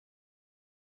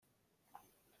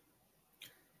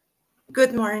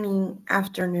Good morning,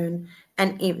 afternoon,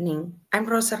 and evening. I'm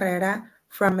Rosa Herrera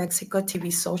from Mexico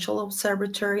TV Social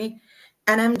Observatory,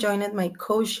 and I'm joined by my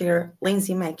co-chair,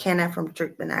 Lindsay McKenna from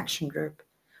Treatment Action Group.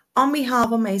 On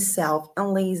behalf of myself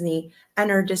and Lindsay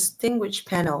and our distinguished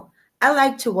panel, I'd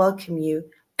like to welcome you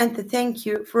and to thank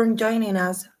you for joining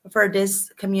us for this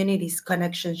Communities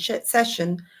Connection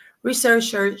session,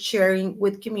 Researchers Sharing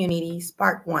with Communities,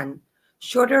 Part 1,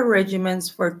 Shorter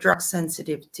Regimens for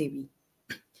Drug-Sensitive TB.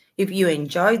 If you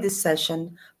enjoyed this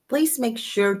session, please make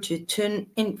sure to tune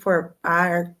in for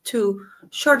our 2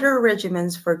 shorter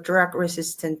regimens for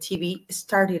drug-resistant TB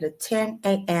starting at 10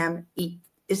 a.m.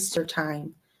 Eastern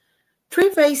Time. 3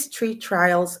 phase 3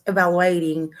 trials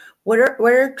evaluating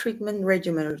whether treatment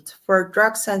regimens for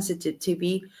drug-sensitive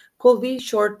TB could be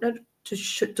shortened to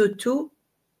 2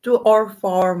 or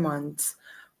 4 months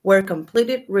were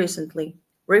completed recently.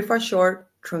 RIFASHORT,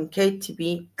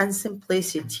 TRUNCATE-TB, and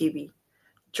SimpliciTB.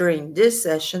 During these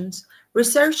sessions,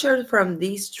 researchers from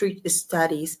these 3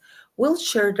 studies will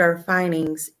share their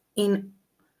findings in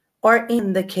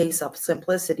the case of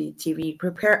SimpliciTB,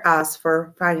 prepare us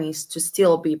for findings to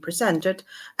still be presented,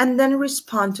 and then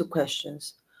respond to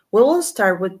questions. We will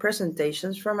start with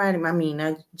presentations from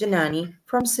Amina Janani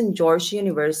from St. George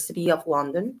University of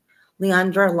London,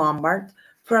 Leandra Lombard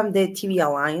from the TB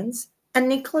Alliance, and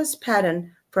Nicholas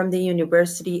Patton from the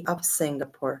University of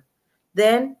Singapore.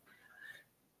 Then,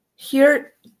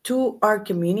 here, 2 are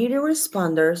community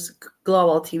responders,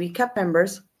 Global TB CAP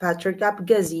members, Patrick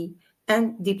Abgazi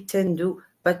and Diptendu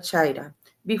Bachaida,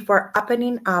 before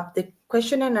opening up the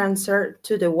question and answer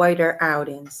to the wider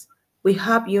audience. We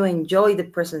hope you enjoy the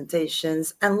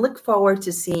presentations and look forward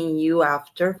to seeing you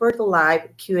after for the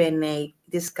live Q&A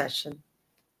discussion.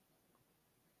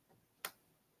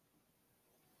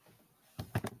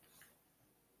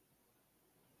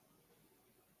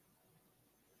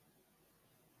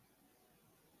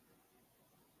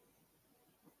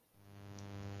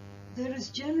 There is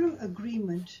general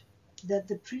agreement that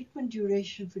the treatment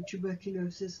duration for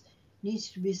tuberculosis needs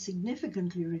to be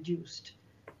significantly reduced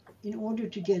in order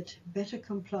to get better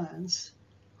compliance,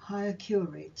 higher cure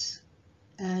rates,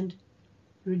 and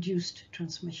reduced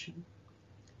transmission.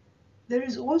 There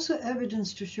is also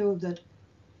evidence to show that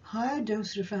higher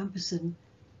dose rifampicin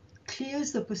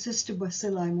clears the persistent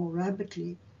bacilli more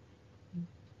rapidly,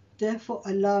 therefore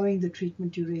allowing the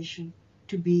treatment duration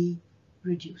to be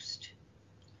reduced.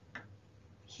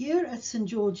 Here at St.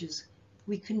 George's,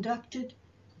 we conducted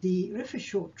the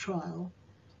RIFASHORT trial,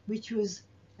 which was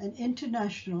an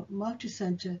international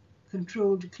multi-center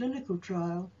controlled clinical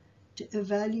trial to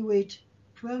evaluate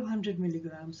 1200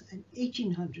 milligrams and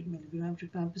 1800 milligrams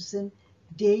rifampicin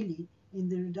daily in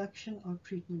the reduction of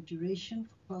treatment duration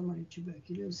for pulmonary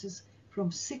tuberculosis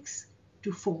from 6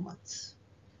 to 4 months.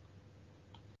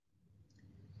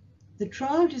 The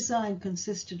trial design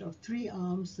consisted of 3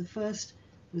 arms. The first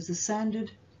was the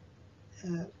standard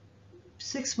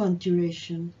 6-month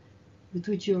duration with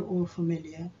which you're all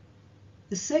familiar.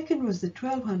 The second was the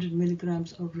 1200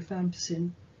 milligrams of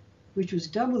rifampicin, which was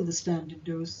double the standard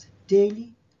dose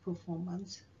daily for 4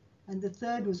 months. And the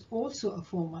third was also a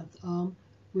 4-month arm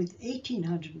with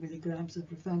 1800 milligrams of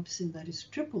rifampicin, that is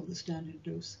triple the standard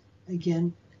dose,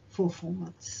 again for 4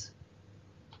 months.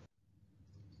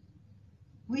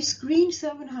 We screened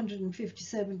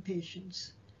 757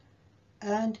 patients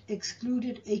and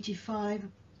excluded 85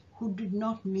 who did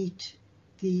not meet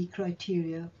the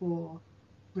criteria for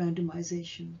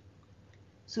randomization.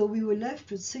 So we were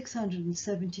left with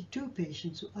 672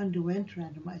 patients who underwent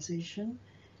randomization,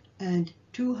 and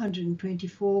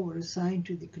 224 were assigned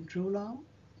to the control arm,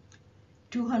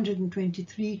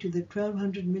 223 to the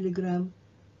 1200 milligram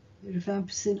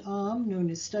rifampicin arm,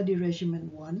 known as study regimen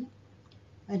 1,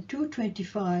 and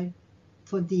 225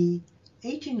 for the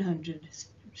 1800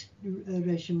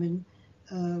 regimen,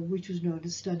 which was known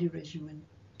as study regimen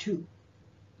 2.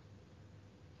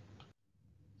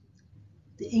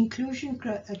 The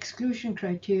inclusion-exclusion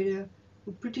criteria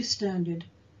were pretty standard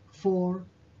for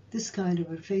this kind of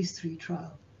a phase 3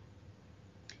 trial.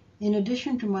 In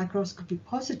addition to microscopy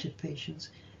positive patients,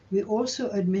 we also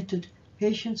admitted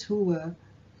patients who were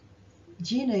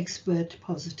gene expert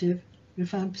positive,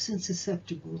 rifampicin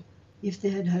susceptible, if they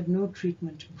had had no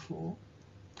treatment before,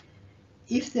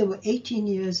 if they were 18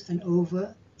 years and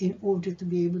over in order to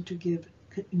be able to give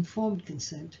informed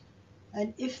consent,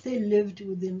 and if they lived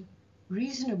within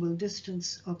reasonable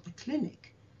distance of the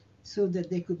clinic so that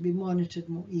they could be monitored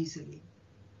more easily.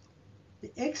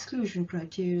 The exclusion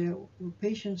criteria were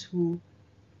patients who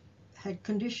had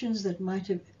conditions that might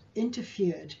have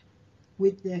interfered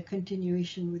with their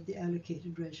continuation with the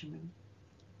allocated regimen.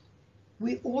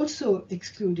 We also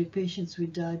excluded patients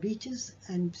with diabetes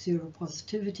and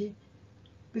seropositivity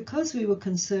because we were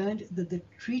concerned that the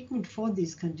treatment for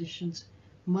these conditions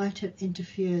might have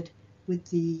interfered with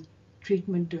the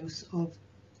treatment dose of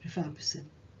rifampicin.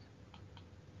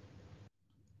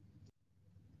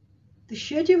 The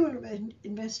schedule of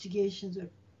investigations are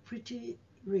pretty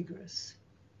rigorous.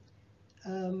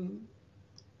 You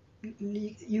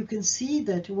can see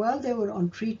that while they were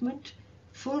on treatment,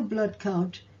 full blood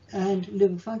count and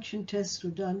liver function tests were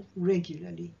done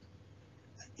regularly.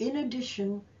 In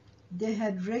addition, they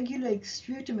had regular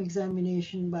sputum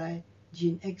examination by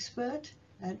gene expert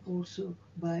and also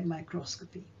by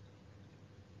microscopy.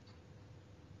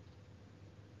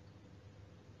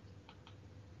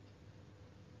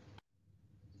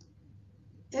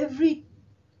 Every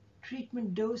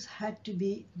treatment dose had to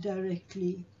be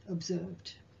directly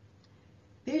observed.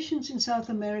 Patients in South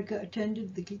America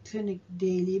attended the clinic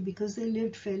daily because they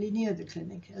lived fairly near the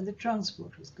clinic and the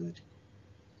transport was good.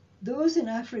 Those in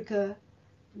Africa,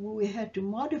 we had to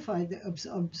modify the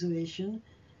observation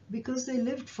because they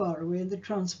lived far away and the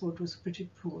transport was pretty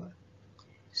poor.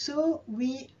 So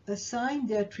we assigned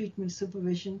their treatment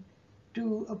supervision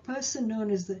to a person known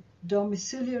as the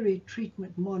domiciliary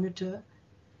treatment monitor,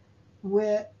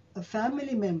 where a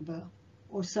family member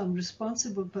or some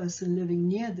responsible person living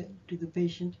near to the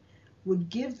patient would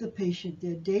give the patient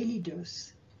their daily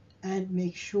dose and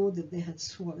make sure that they had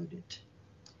swallowed it.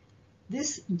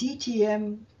 This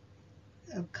DTM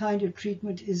kind of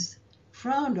treatment is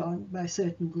frowned on by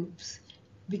certain groups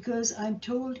because I'm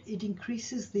told it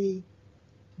increases the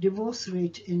divorce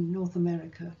rate in North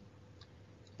America.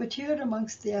 But here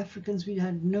amongst the Africans, we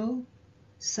had no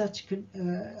such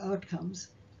outcomes.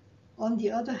 On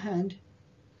the other hand,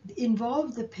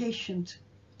 involve the patient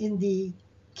in the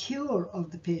cure of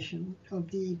the patient,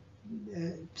 of the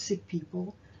sick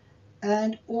people,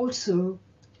 and also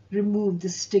remove the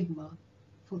stigma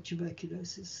for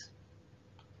tuberculosis.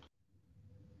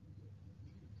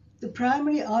 The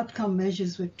primary outcome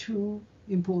measures were two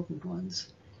important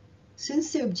ones.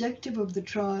 Since the objective of the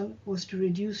trial was to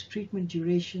reduce treatment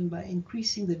duration by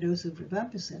increasing the dose of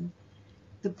rifampicin,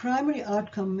 the primary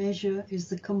outcome measure is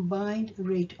the combined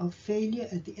rate of failure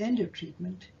at the end of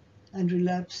treatment and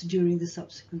relapse during the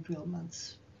subsequent 12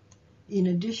 months. In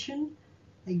addition,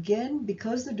 again,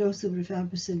 because the dose of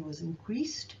rifampicin was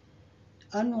increased,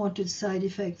 unwanted side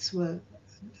effects were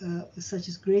such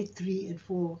as grade 3 and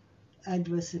 4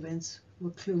 adverse events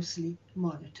were closely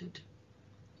monitored.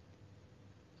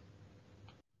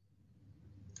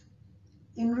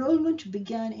 Enrollment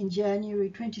began in January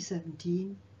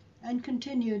 2017 and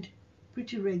continued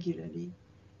pretty regularly.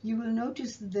 You will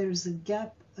notice that there is a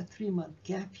gap, a 3-month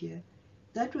gap here.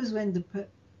 That was when the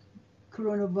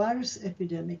coronavirus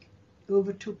epidemic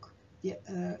overtook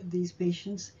these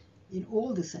patients in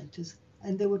all the centers,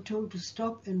 and they were told to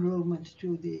stop enrollment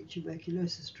to the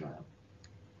tuberculosis trial.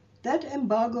 That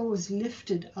embargo was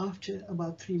lifted after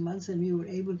about 3 months, and we were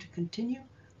able to continue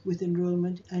with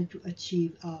enrollment and to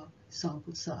achieve our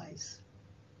sample size.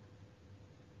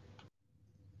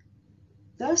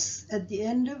 Thus, at the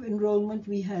end of enrollment,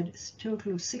 we had a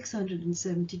total of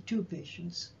 672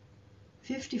 patients,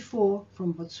 54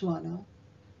 from Botswana,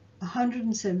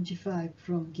 175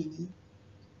 from Guinea,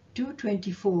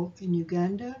 224 in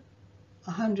Uganda,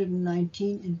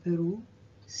 119 in Peru,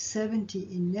 70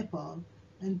 in Nepal,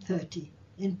 and 30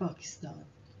 in Pakistan.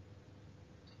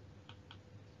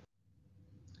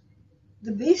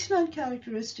 The baseline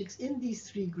characteristics in these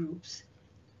three groups,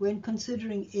 when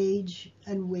considering age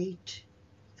and weight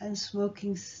and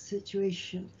smoking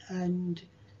situation and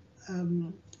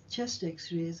chest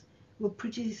x-rays, were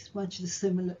pretty much the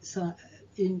similar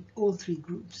in all three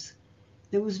groups.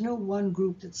 There was no one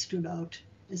group that stood out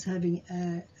as having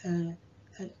an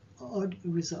odd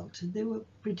result. They were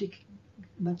pretty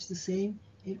much the same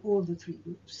in all the three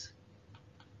groups.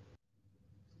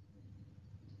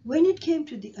 When it came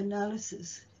to the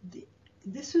analysis,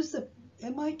 this was the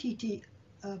MITT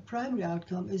primary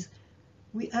outcome, is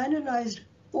we analyzed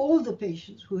all the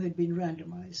patients who had been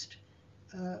randomized,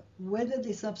 whether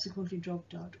they subsequently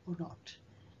dropped out or not.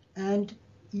 And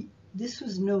this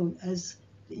was known as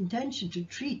the intention to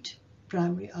treat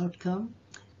primary outcome.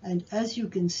 And as you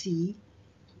can see,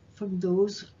 from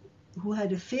those who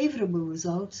had a favorable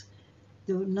result,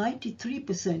 there were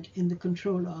 93% in the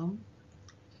control arm,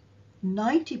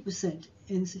 90%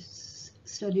 in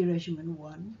study regimen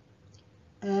 1,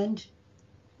 and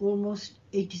almost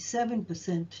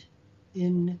 87%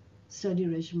 in study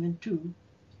regimen 2.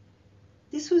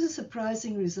 This was a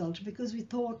surprising result because we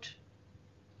thought,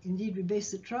 indeed we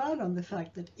based the trial on the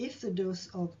fact that if the dose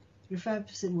of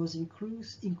rifampicin was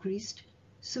increased,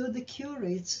 so the cure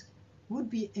rates would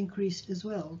be increased as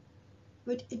well.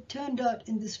 But it turned out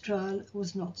in this trial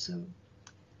was not so.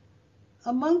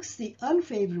 Amongst the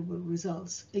unfavorable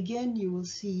results, again you will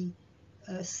see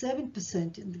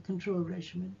 7% in the control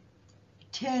regimen,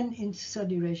 10 in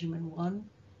study regimen 1,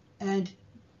 and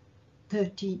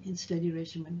 13 in study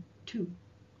regimen 2.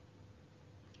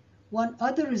 One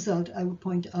other result I would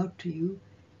point out to you,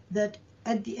 that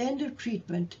at the end of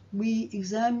treatment, we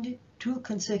examined 2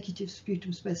 consecutive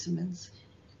sputum specimens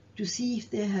to see if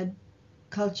they had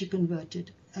culture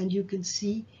converted. And you can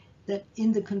see that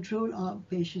in the control arm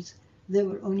patients, there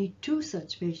were only 2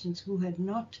 such patients who had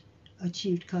not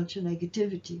achieved culture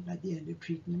negativity by the end of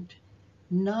treatment,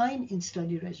 9 in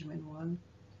study regimen 1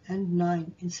 and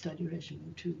 9 in study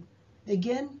regimen 2.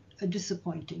 Again, a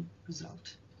disappointing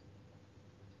result.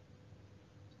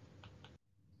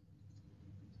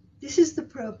 This is the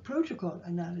protocol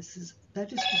analysis.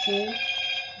 That is to say,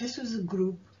 this was a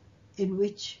group in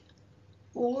which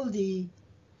all the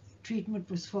treatment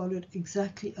was followed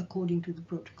exactly according to the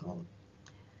protocol.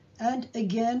 And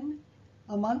again,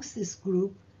 amongst this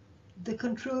group, the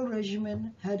control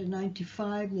regimen had a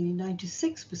 95, nearly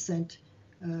 96%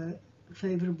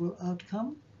 favorable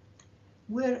outcome,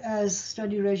 whereas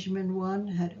study regimen 1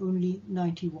 had only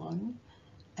 91,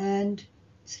 and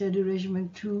study regimen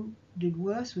 2 did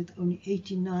worse with only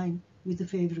 89 with a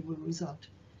favorable result.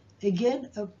 Again,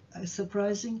 a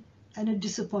surprising and a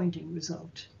disappointing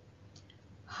result.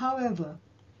 However,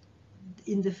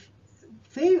 in the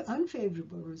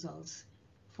unfavorable results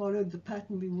followed the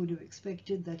pattern we would have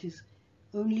expected, that is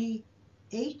only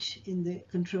 8 in the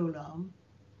control arm,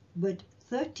 but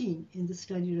 13 in the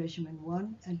study regimen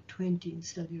 1 and 20 in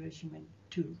study regimen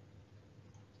 2.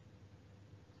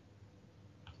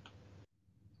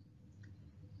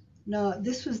 Now,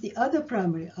 this was the other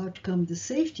primary outcome, the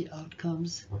safety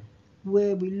outcomes,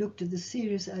 where we looked at the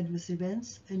serious adverse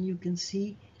events, and you can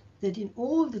see that in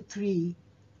all the 3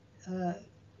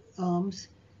 arms,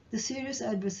 the serious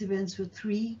adverse events were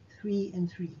 3, 3,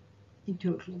 and 3 in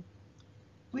total,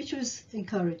 which was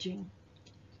encouraging.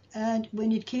 And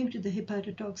when it came to the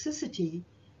hepatotoxicity,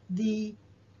 the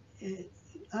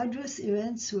adverse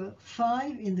events were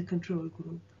 5 in the control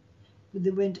group, but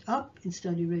they went up in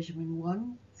study regimen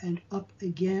 1 and up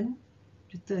again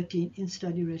to 13 in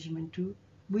study regimen 2,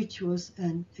 which was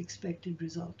an expected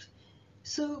result.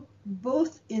 So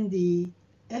both in the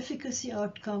efficacy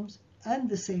outcomes and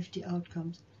the safety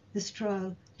outcomes, this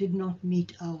trial did not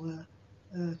meet our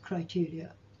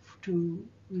criteria to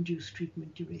reduce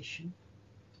treatment duration.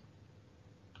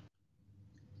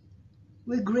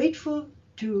 We're grateful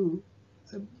to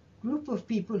a group of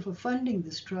people for funding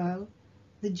this trial: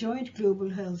 the Joint Global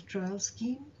Health Trial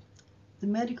Scheme, the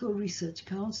Medical Research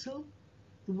Council,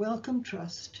 the Wellcome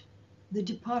Trust, the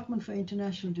Department for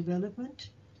International Development,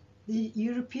 the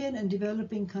European and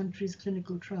Developing Countries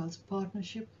Clinical Trials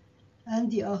Partnership,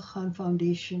 and the Aga Khan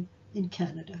Foundation in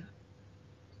Canada.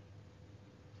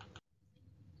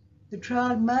 The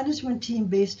trial management team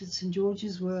based at St.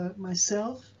 George's were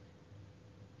myself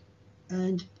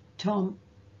and Tom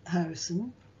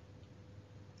Harrison.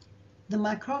 The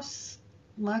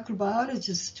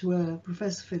microbiologists were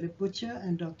Professor Philip Butcher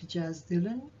and Dr. Jazz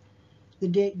Dillon. The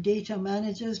data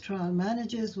managers, trial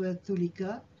managers were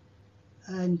Thulika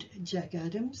and Jack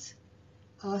Adams.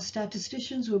 Our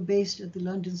statisticians were based at the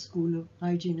London School of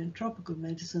Hygiene and Tropical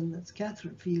Medicine, that's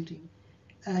Catherine Fielding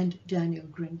and Daniel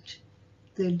Grint.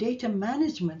 The data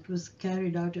management was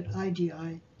carried out at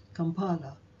IDI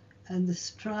Kampala, and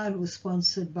this trial was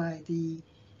sponsored by the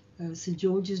St.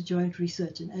 George's Joint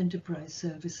Research and Enterprise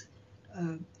Service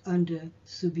under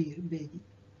Subir Bedi.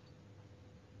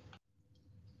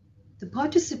 The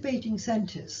participating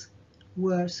centres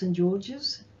were St.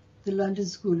 George's, the London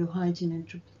School of Hygiene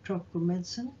and Tropical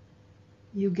Medicine,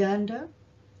 Uganda,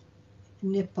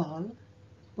 Nepal,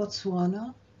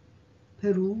 Botswana,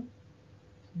 Peru,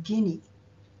 Guinea,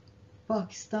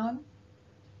 Pakistan,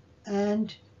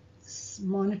 and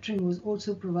monitoring was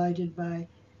also provided by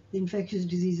the Infectious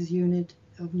Diseases Unit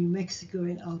of New Mexico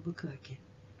in Albuquerque.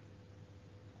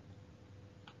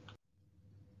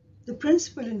 The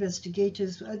principal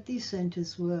investigators at these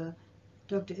centers were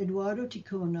Dr. Eduardo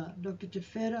Ticona, Dr.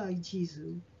 Tefera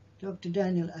Aijizu, Dr.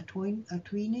 Daniel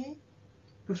Atwine,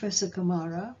 Professor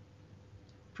Kamara,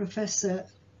 Professor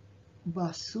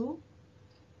Basu,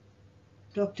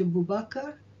 Dr.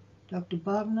 Bubakar, Dr.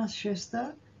 Bhavna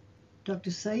Shrestha,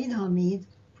 Dr. Saeed Hamid,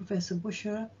 Professor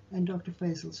Bushra, and Dr.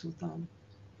 Faisal Sultan.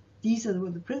 These were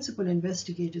the principal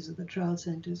investigators of the trial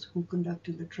centers who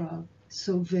conducted the trial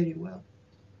so very well.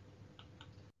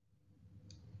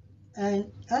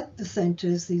 And at the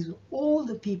centers, these were all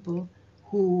the people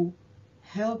who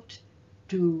helped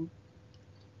to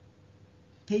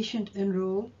patient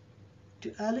enroll,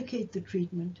 to allocate the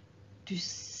treatment, to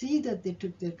see that they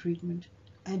took their treatment,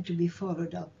 and to be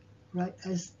followed up right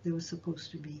as they were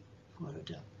supposed to be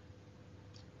followed up.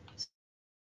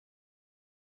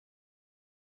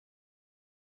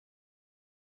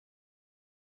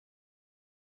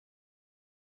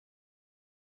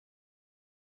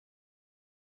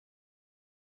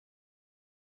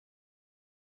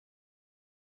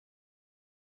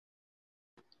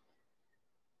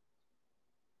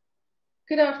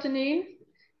 Good afternoon.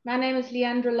 My name is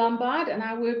Leandra Lombard and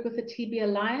I work with the TB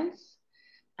Alliance.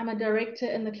 I'm a director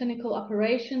in the clinical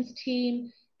operations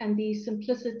team and the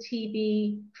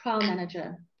SimpliciTB trial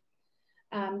manager.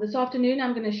 This afternoon,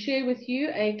 I'm going to share with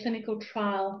you a clinical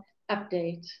trial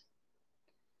update.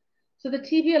 So the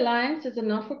TB Alliance is a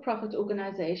not-for-profit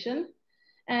organization,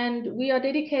 and we are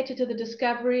dedicated to the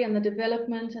discovery and the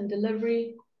development and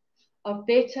delivery of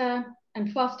better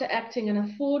and faster acting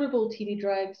and affordable TB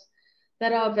drugs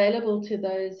that are available to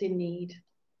those in need.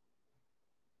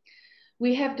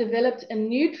 We have developed a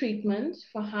new treatment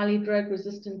for highly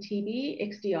drug-resistant TB,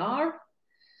 XDR.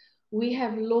 We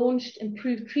have launched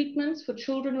improved treatments for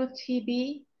children with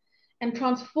TB and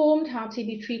transformed how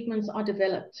TB treatments are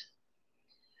developed.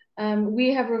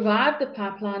 We have revived the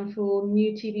pipeline for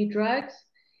new TB drugs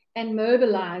and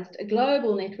mobilized a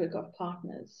global network of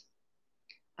partners.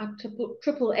 Our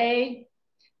AAA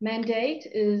mandate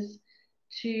is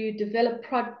to develop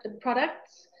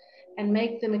products and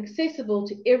make them accessible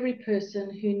to every person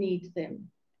who needs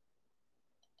them.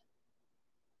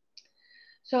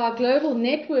 So our global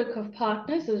network of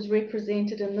partners is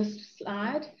represented in this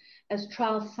slide as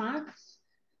trial sites,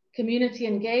 community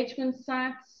engagement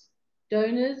sites,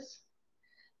 donors,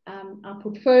 our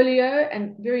portfolio,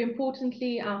 and very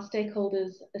importantly, our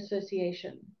stakeholders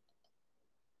association.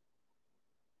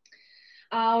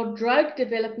 Our drug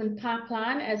development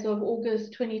pipeline as of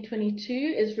August 2022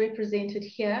 is represented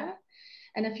here.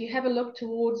 And if you have a look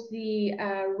towards the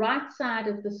right side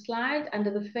of the slide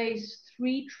under the phase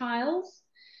 3 trials,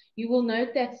 you will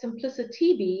note that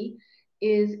SimpliciTB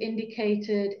is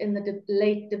indicated in the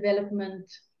late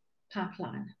development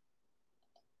pipeline.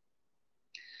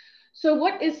 So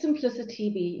what is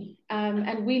SimpliciTB?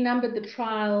 And we numbered the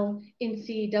trial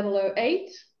NC008.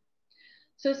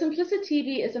 So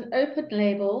SimpliciTB is an open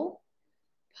label,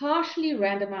 partially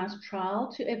randomized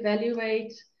trial to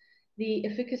evaluate the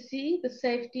efficacy, the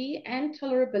safety, and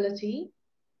tolerability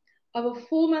of a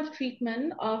 4-month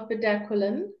treatment of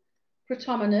bedaquiline,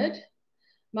 pretomanid,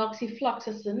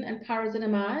 moxifloxacin, and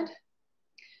pyrazinamide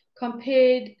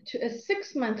compared to a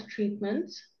 6-month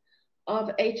treatment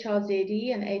of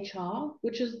HRZD and HR,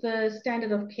 which is the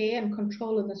standard of care and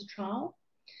control in this trial,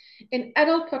 in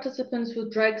adult participants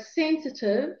with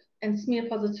drug-sensitive and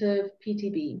smear-positive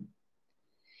PTB,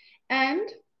 and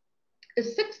a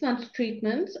 6-month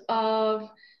treatment of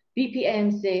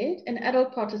BPaMZ in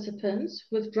adult participants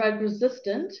with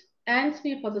drug-resistant and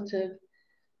smear-positive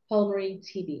pulmonary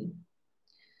TB.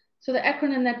 So the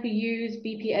acronym that we use,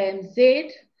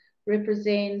 BPaMZ,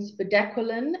 represents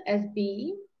bedaquiline as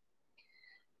B,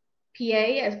 PA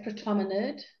as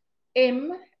pretomanid,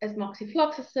 M as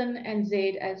moxifloxacin, and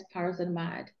Z as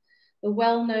pyrazinamide. The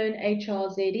well-known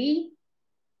HRZD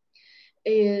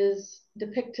is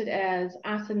depicted as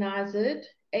isoniazid,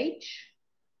 H,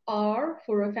 R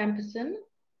for rifampicin,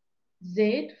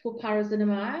 Z for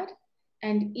pyrazinamide,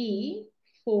 and E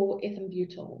for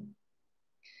ethambutol.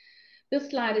 This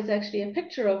slide is actually a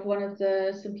picture of one of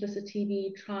the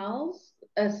SimpliciTB trials,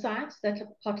 sites that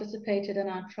have participated in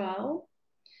our trial.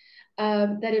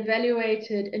 That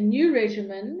evaluated a new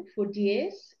regimen for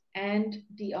DS and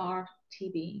DR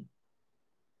TB.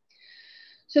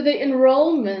 So the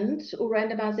enrollment, or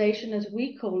randomization as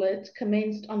we call it,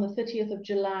 commenced on the 30th of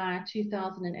July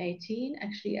 2018,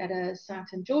 actually at a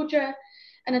site in Georgia,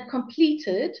 and it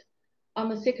completed on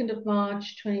the 2nd of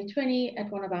March 2020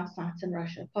 at one of our sites in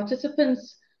Russia.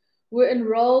 Participants were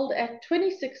enrolled at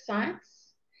 26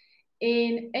 sites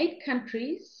in 8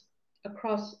 countries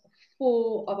across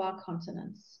 4 of our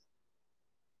continents.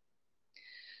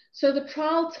 So the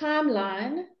trial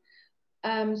timeline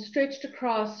stretched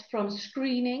across from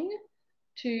screening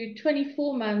to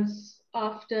 24 months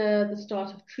after the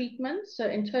start of treatment. So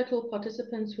in total,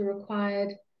 participants were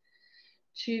required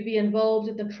to be involved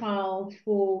in the trial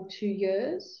for 2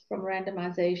 years from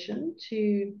randomization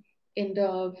to end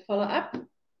of follow-up.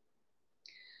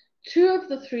 2 of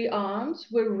the 3 arms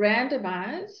were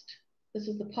randomized. This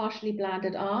is the partially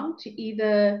blinded arm to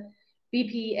either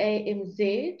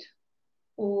BPaMZ,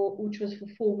 which was for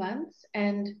 4 months,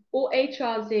 or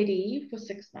HRZE for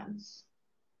 6 months.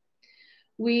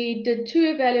 We did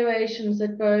 2 evaluations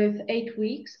at both 8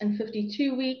 weeks and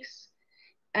 52 weeks,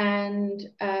 and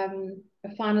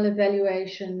a final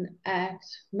evaluation at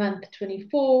month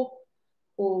 24,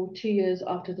 or 2 years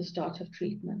after the start of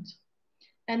treatment.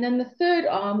 And then the third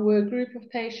arm were a group of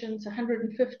patients,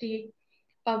 150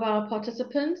 of our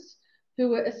participants, who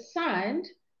were assigned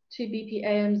to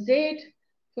BPaMZ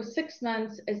for 6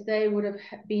 months, as they would have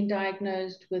been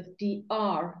diagnosed with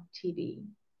DR-TB.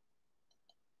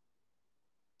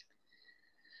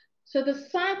 So the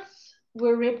sites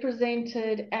were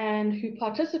represented and who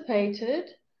participated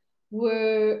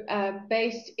were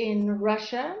based in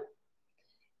Russia,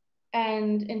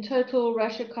 and in total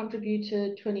Russia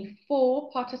contributed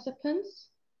 24 participants.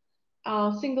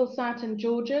 Our single site in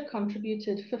Georgia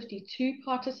contributed 52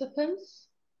 participants.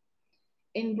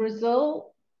 In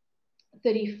Brazil,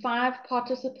 35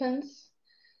 participants.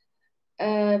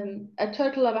 A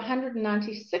total of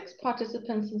 196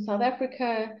 participants in South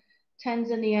Africa,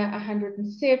 Tanzania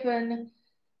 107,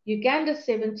 Uganda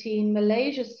 17,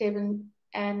 Malaysia 7,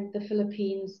 and the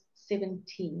Philippines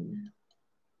 17.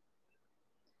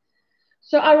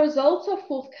 So our results are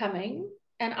forthcoming,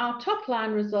 and our top line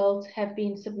results have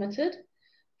been submitted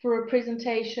for a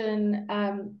presentation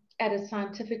at a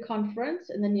scientific conference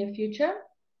in the near future.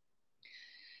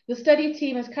 The study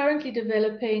team is currently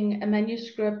developing a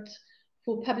manuscript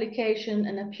for publication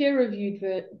in a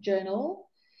peer-reviewed journal,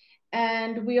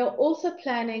 and we are also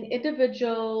planning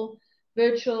individual,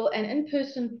 virtual, and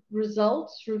in-person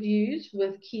results reviews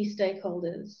with key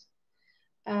stakeholders.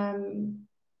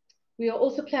 We are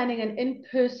also planning an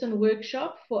in-person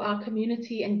workshop for our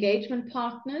community engagement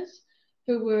partners,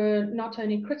 who were not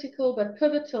only critical but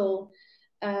pivotal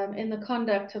in the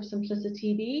conduct of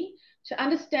SimpliciTB, to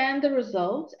understand the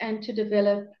results and to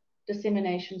develop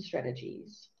dissemination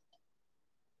strategies.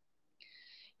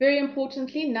 Very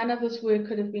importantly, none of this work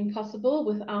could have been possible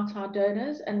without our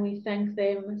donors, and we thank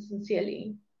them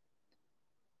sincerely.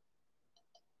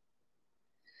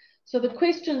 So the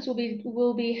questions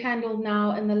will be handled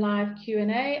now in the live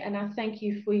Q&A, and I thank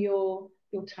you for your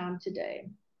time today.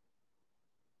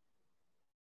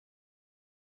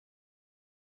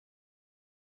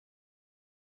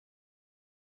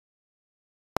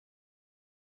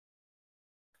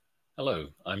 Hello,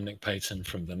 I'm Nick Payton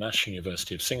from the National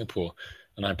University of Singapore,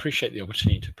 and I appreciate the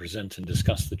opportunity to present and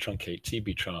discuss the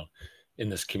TRUNCATE-TB trial in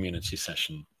this community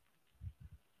session.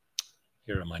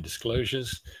 Here are my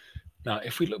disclosures. Now,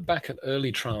 if we look back at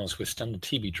early trials with standard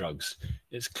TB drugs,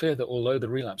 it's clear that although the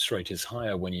relapse rate is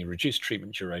higher when you reduce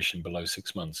treatment duration below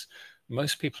 6 months,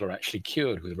 most people are actually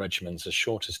cured with regimens as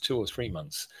short as 2 or 3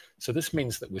 months. So this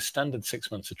means that with standard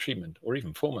 6 months of treatment, or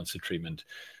even 4 months of treatment,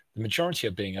 the majority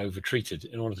are being overtreated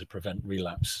in order to prevent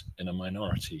relapse in a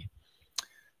minority.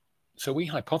 So we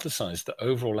hypothesized that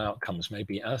overall outcomes may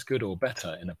be as good or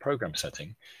better in a program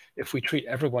setting if we treat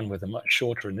everyone with a much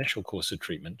shorter initial course of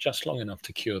treatment, just long enough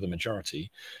to cure the majority,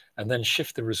 and then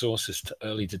shift the resources to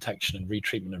early detection and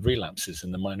retreatment of relapses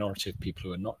in the minority of people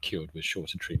who are not cured with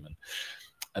shorter treatment.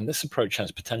 And this approach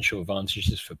has potential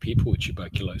advantages for people with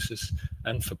tuberculosis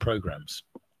and for programs.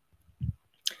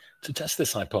 To test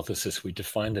this hypothesis, we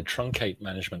defined a truncate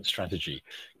management strategy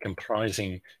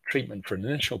comprising treatment for an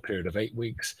initial period of 8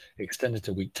 weeks, extended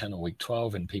to week 10 or week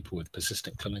 12 in people with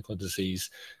persistent clinical disease,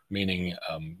 meaning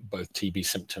both TB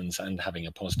symptoms and having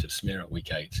a positive smear at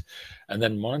week 8, and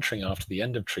then monitoring after the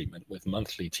end of treatment with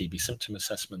monthly TB symptom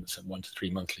assessments and 1 to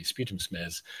 3 monthly sputum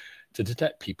smears to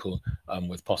detect people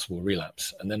with possible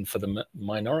relapse. And then for the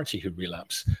minority who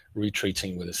relapse,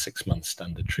 retreating with a 6-month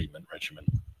standard treatment regimen.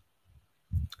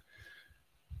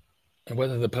 And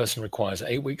whether the person requires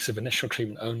 8 weeks of initial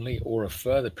treatment only or a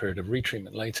further period of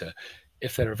retreatment later,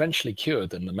 if they're eventually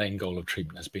cured, then the main goal of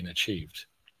treatment has been achieved.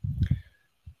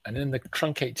 And in the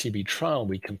TRUNCATE-TB trial,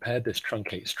 we compared this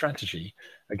truncate strategy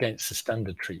against the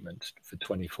standard treatment for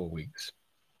 24 weeks.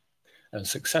 And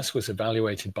success was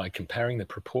evaluated by comparing the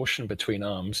proportion between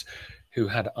arms who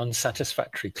had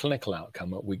unsatisfactory clinical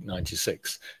outcome at week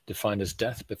 96, defined as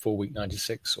death before week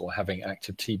 96, or having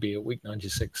active TB at week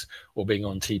 96, or being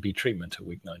on TB treatment at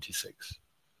week 96.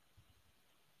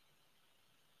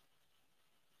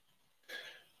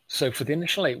 So for the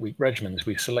initial 8-week regimens,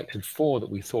 we selected 4 that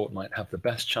we thought might have the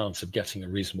best chance of getting a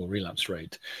reasonable relapse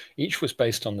rate. Each was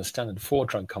based on the standard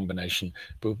 4-drug combination,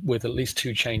 but with at least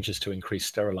 2 changes to increase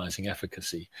sterilizing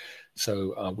efficacy.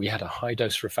 So we had a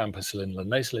high-dose rifampicin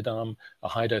linezolid arm, a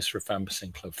high-dose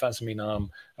rifampicin clofazimine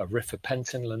arm, a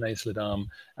rifapentine linezolid arm,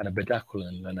 and a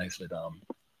bedaquiline linezolid arm.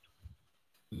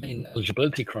 Main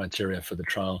eligibility criteria for the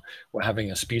trial were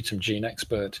having a sputum gene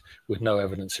expert with no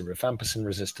evidence of rifampicin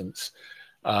resistance.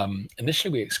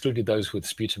 Initially, we excluded those with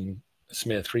sputum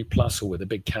smear 3+ or with a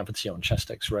big cavity on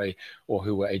chest X-ray, or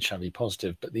who were HIV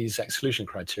positive, but these exclusion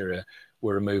criteria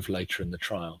were removed later in the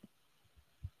trial.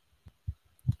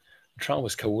 The trial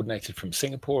was coordinated from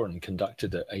Singapore and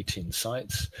conducted at 18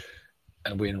 sites,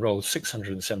 and we enrolled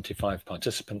 675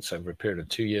 participants over a period of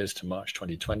 2 years to March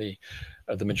 2020,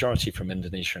 the majority from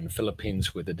Indonesia and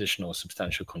Philippines, with additional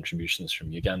substantial contributions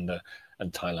from Uganda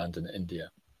and Thailand and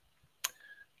India.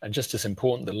 And just as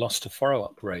important, the loss to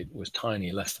follow-up rate was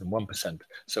tiny, less than 1%.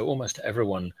 So almost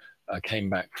everyone came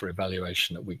back for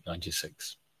evaluation at week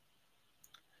 96.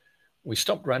 We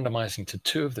stopped randomizing to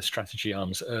 2 of the strategy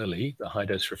arms early, the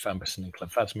high-dose rifampicin and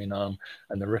clofazimine arm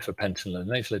and the rifapentine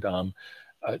linezolid arm,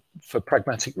 for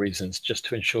pragmatic reasons, just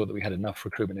to ensure that we had enough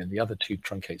recruitment in the other 2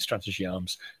 TRUNCATE strategy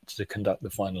arms to conduct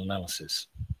the final analysis.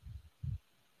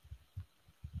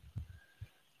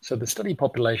 So the study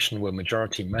population were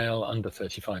majority male, under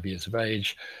 35 years of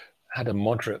age, had a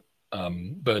moderate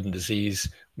burden disease,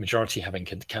 majority having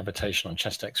cavitation on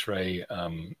chest X-ray,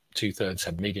 2/3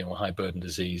 had medium or high burden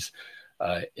disease,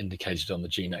 indicated on the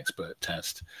gene expert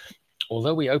test.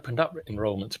 Although we opened up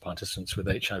enrollment to participants with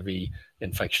HIV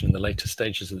infection in the later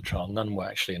stages of the trial, none were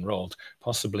actually enrolled,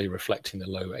 possibly reflecting the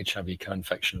low HIV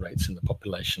co-infection rates in the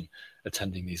population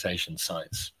attending these Asian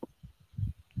sites.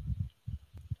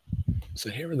 So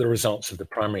here are the results of the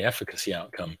primary efficacy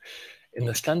outcome. In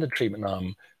the standard treatment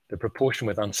arm, the proportion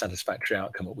with unsatisfactory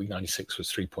outcome at week 96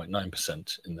 was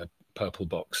 3.9% in the purple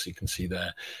box you can see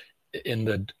there. In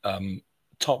the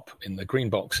top, in the green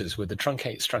boxes, with the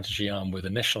TRUNCATE strategy arm with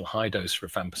initial high-dose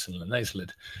rifampicin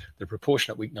linezolid, the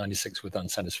proportion at week 96 with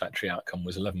unsatisfactory outcome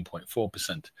was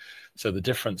 11.4%. So the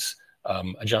difference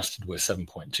adjusted was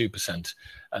 7.2%.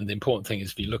 And the important thing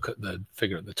is, if you look at the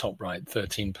figure at the top right,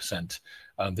 13%,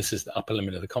 this is the upper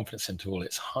limit of the confidence interval.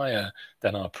 It's higher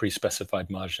than our pre-specified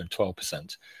margin of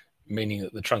 12%, meaning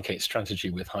that the TRUNCATE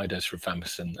strategy with high-dose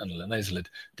rifampicin and linezolid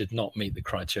did not meet the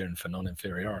criterion for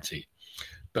non-inferiority.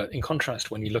 But in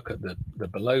contrast, when you look at the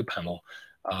below panel,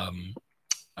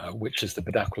 which is the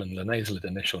bedaquiline linezolid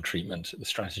initial treatment, the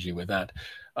strategy with that,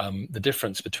 the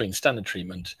difference between standard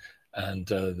treatment and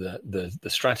the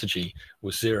strategy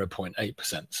was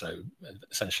 0.8%, so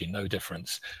essentially no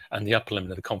difference. And the upper limit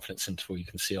of the confidence interval you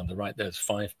can see on the right, there's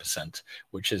 5%,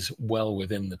 which is well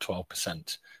within the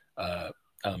 12%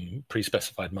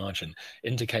 pre-specified margin,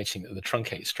 indicating that the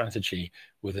TRUNCATE strategy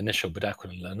with initial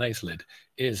bedaquiline linezolid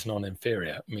is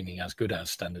non-inferior, meaning as good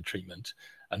as standard treatment.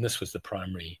 And this was the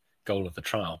primary goal of the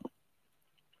trial.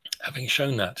 Having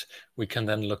shown that, we can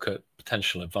then look at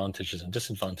potential advantages and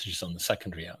disadvantages on the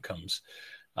secondary outcomes.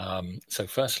 So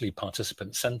firstly,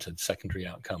 participant-centered secondary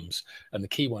outcomes. And the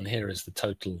key one here is the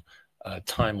total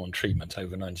time on treatment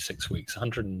over 96 weeks.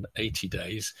 180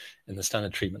 days in the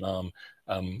standard treatment arm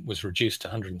was reduced to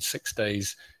 106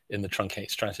 days in the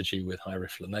TRUNCATE strategy with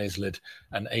high-RIF linezolid,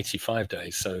 and 85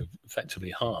 days, so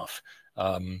effectively half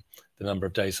the number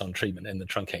of days on treatment in the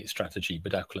TRUNCATE strategy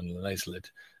bedaquiline linezolid,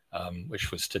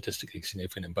 which was statistically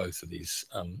significant in both of these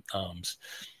arms.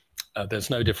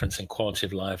 There's no difference in quality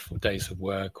of life or days of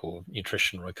work or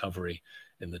nutrition recovery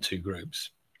in the 2 groups.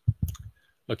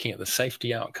 Looking at the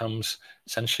safety outcomes,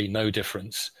 essentially no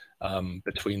difference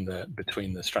between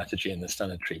the strategy and the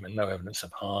standard treatment. No evidence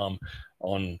of harm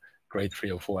on grade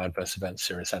 3 or 4 adverse events,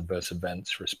 serious adverse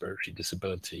events, respiratory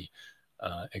disability,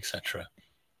 etc.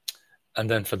 And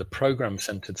then for the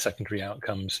program-centered secondary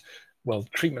outcomes, well,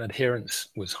 treatment adherence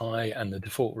was high and the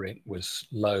default rate was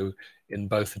low in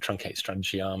both the TRUNCATE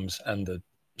strategy arms and the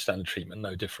standard treatment,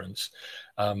 no difference.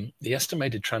 The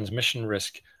estimated transmission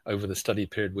risk over the study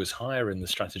period was higher in the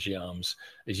strategy arms,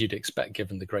 as you'd expect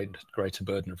given the greater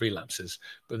burden of relapses,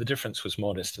 but the difference was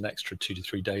modest, an extra 2 to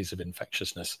 3 days of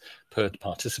infectiousness per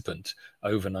participant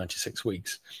over 96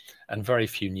 weeks, and very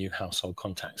few new household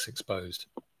contacts exposed.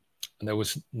 And there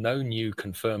was no new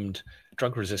confirmed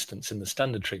drug resistance in the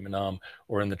standard treatment arm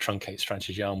or in the TRUNCATE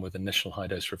strategy arm with initial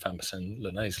high-dose rifampicin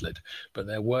linezolid, but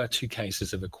there were 2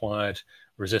 cases of acquired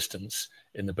resistance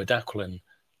in the bedaquiline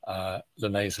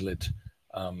linezolid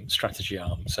strategy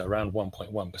arm, so around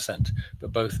 1.1%,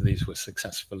 but both of these were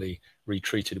successfully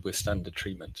retreated with standard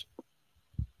treatment.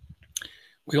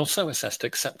 We also assessed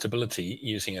acceptability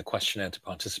using a questionnaire to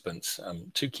participants.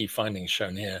 2 key findings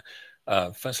shown here.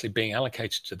 Firstly, being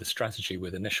allocated to the strategy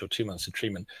with initial 2 months of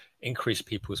treatment increased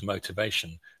people's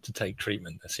motivation to take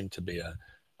treatment. There seemed to be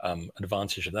an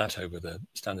advantage of that over the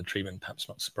standard treatment, perhaps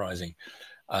not surprising.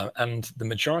 And the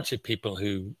majority of people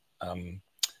who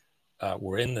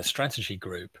were in the strategy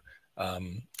group,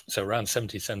 so around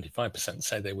 70–75%,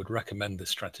 say they would recommend this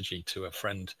strategy to a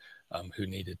friend who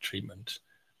needed treatment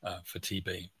for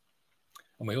TB.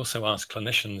 And we also asked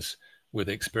clinicians with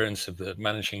experience of the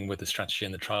managing with the strategy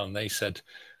in the trial, and they said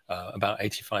about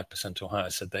 85% or higher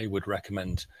said they would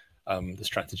recommend the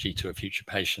strategy to a future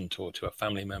patient or to a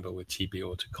family member with TB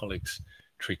or to colleagues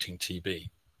treating TB.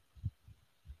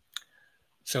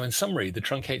 So in summary, the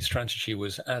TRUNCATE strategy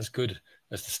was as good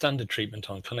as the standard treatment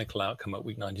on clinical outcome at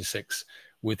week 96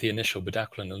 with the initial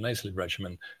bedaquiline linezolid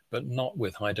regimen, but not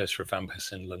with high-dose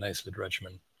rifampicin linezolid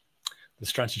regimen. The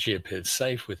strategy appeared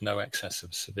safe with no excess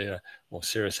of severe or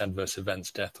serious adverse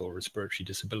events, death or respiratory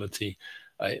disability.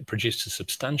 It produced a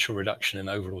substantial reduction in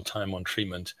overall time on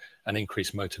treatment and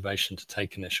increased motivation to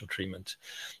take initial treatment.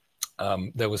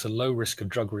 There was a low risk of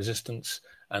drug resistance,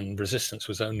 and resistance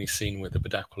was only seen with the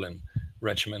bedaquiline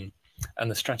regimen,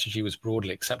 and the strategy was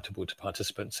broadly acceptable to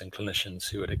participants and clinicians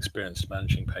who had experienced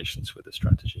managing patients with the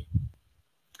strategy.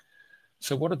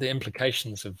 So what are the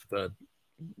implications of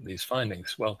these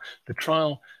findings? Well, the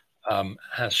trial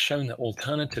has shown that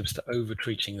alternatives to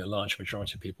over-treating the large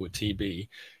majority of people with TB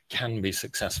can be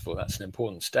successful. That's an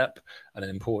important step and an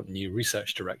important new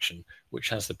research direction, which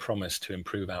has the promise to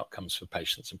improve outcomes for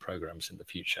patients and programs in the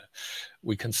future.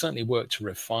 We can certainly work to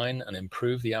refine and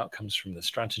improve the outcomes from the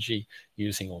strategy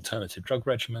using alternative drug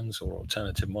regimens or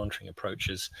alternative monitoring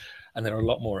approaches. And there are a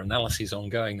lot more analyses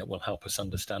ongoing that will help us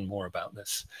understand more about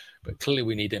this. But clearly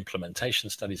we need implementation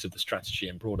studies of the strategy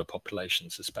in broader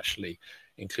populations, especially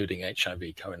including HIV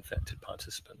co-infected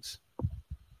participants.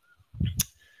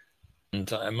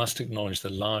 And I must acknowledge the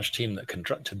large team that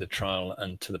conducted the trial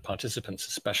and to the participants,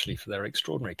 especially for their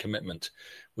extraordinary commitment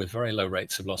with very low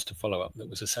rates of loss to follow-up that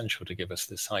was essential to give us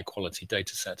this high-quality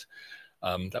data set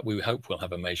that we hope will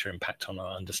have a major impact on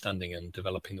our understanding and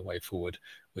developing the way forward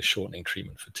with shortening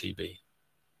treatment for TB.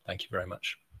 Thank you very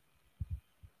much.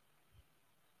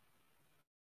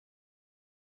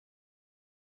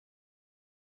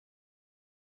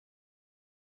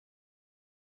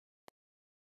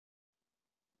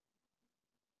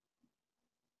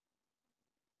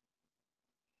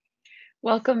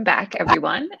 Welcome back,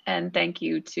 everyone, and thank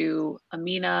you to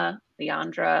Amina,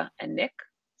 Leandra, and Nick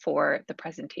for the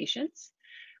presentations.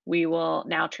 We will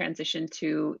now transition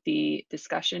to the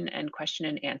discussion and question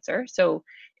and answer. So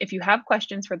if you have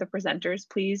questions for the presenters,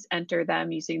 please enter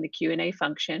them using the Q&A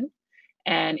function.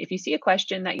 And if you see a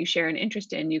question that you share an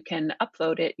interest in, you can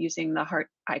upload it using the heart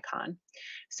icon.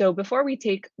 So before we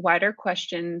take wider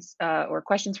questions or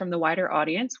questions from the wider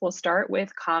audience, we'll start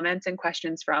with comments and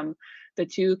questions from the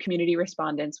two community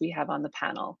respondents we have on the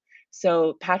panel.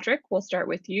 So Patrick, we'll start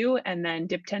with you, and then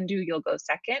Diptendu, you'll go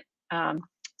second.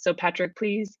 So Patrick,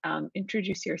 please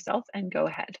introduce yourself and go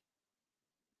ahead.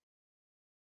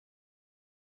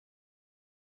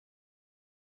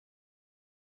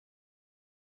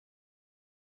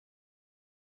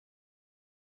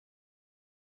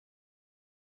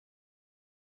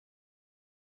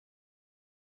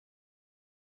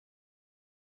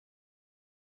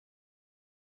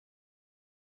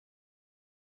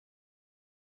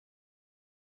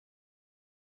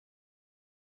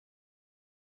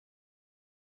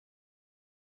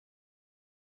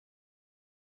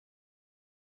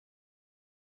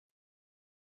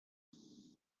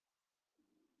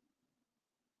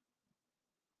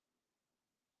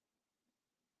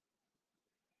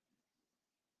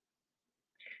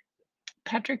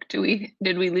 Patrick,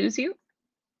 did we lose you?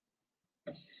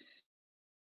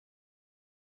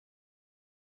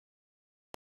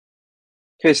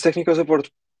 Case technical support.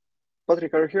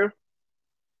 Patrick, are you here?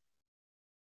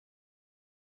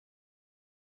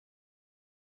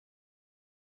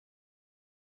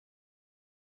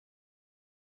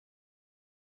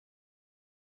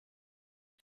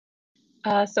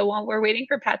 So while we're waiting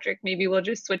for Patrick, maybe we'll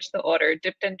just switch the order.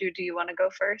 Diptendu, do you want to go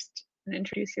first and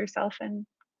introduce yourself and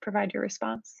provide your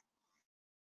response?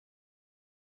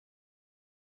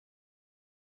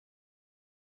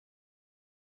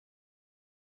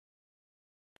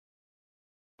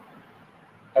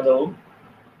 Hello.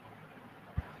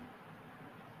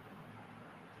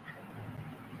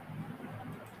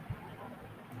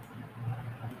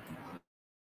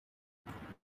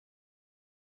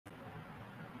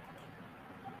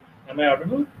 Am I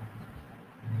audible?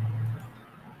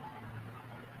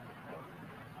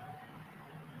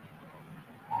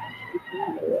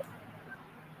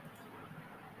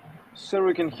 Sir,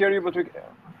 we can hear you, but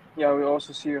we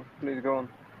also see you. Please go on.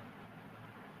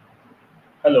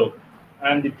 Hello,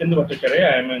 I am Diptendu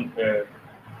Bhattacharya. I am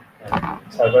a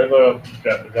survivor of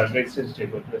drug-resistant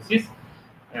tuberculosis,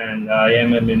 and I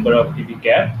am a member of TB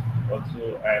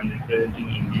Also, I am representing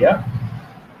India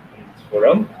in this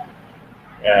forum,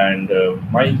 and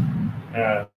my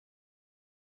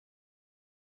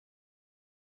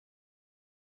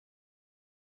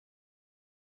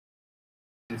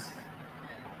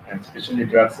and especially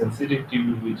drug sensitive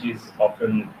TB, which is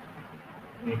often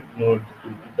ignored due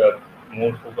to the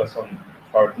more focus on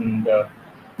shortening the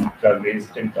drug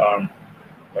resistant arm.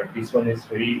 But this one is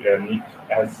very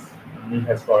Nick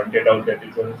has pointed out that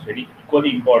this one is very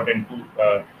equally important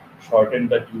to shorten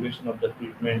the duration of the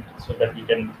treatment so that we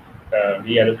can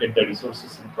reallocate the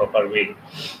resources in proper way.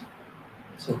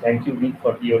 So thank you, Nick,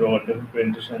 for your wonderful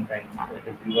presentation. Thanks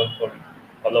everyone for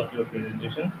all of your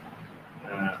presentation.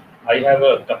 I have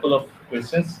a couple of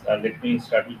questions. Let me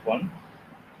start with one.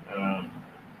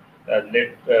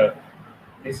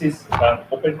 This is an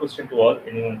open question to all.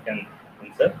 Anyone can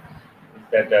answer.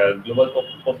 That global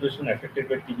population affected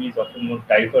by TB is often more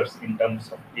diverse in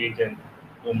terms of age and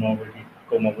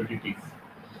comorbidities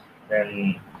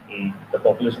than the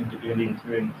population typically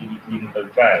included in TB clinical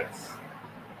trials.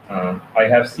 I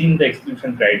have seen the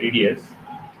exclusion criteria,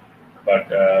 but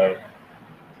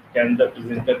can the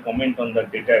presenter comment on the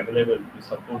data available to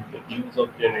support the use of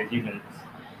their regimens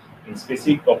in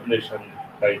specific population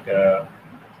like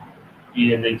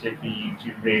PLHFE,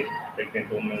 children, pregnant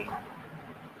women,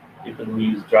 people who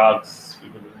use drugs,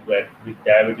 people who are with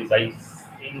diabetes? I've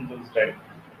seen those types.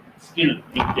 Still,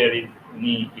 if there is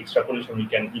any extrapolation, we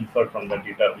can infer from the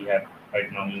data we have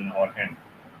right now in our hand.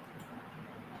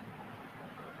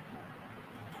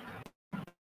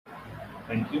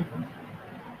 Thank you.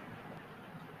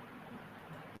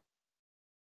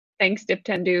 Thanks,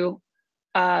 Diptendu.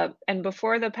 And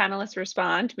before the panelists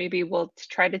respond, maybe we'll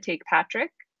try to take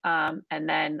Patrick and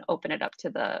then open it up to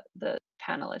the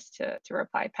panelists to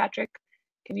reply. Patrick,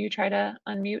 can you try to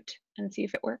unmute and see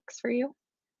if it works for you?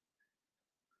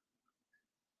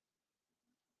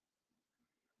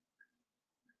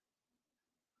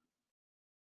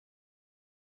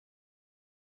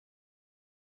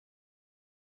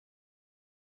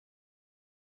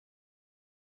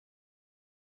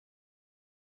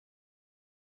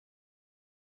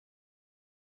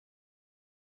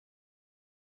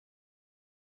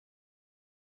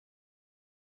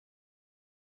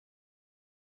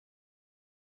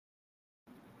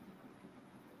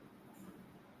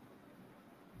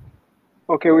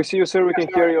 Okay, we see you, sir. We can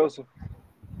hear you also.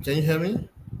 Can you hear me?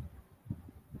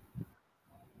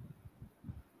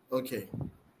 Okay.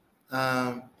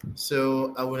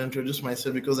 So I will introduce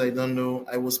myself because I don't know.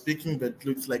 I was speaking, but it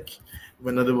looks like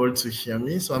we're not able to hear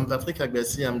me. So I'm Patrick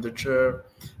Agbasi. I'm the chair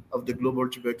of the Global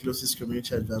Tuberculosis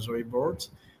Community Advisory Board.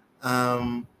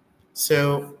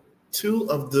 So two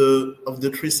of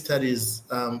the three studies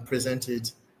presented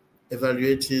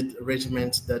evaluated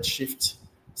regimens that shift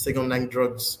second-line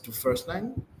drugs to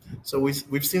first-line. So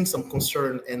we've seen some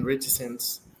concern and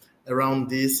reticence around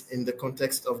this in the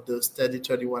context of the Study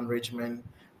 31 regimen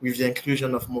with the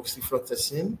inclusion of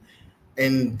moxifloxacin.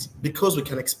 And because we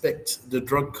can expect the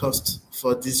drug cost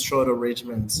for these shorter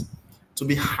regimens to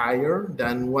be higher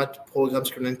than what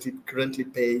programs currently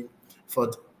pay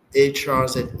for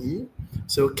HRZE.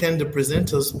 So can the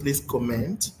presenters please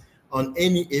comment on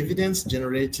any evidence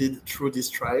generated through these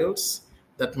trials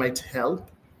that might help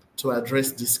to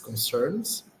address these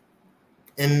concerns?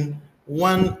 And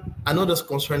another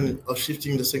concern of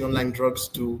shifting the second-line drugs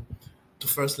to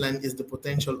first-line is the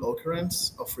potential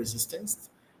occurrence of resistance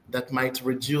that might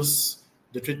reduce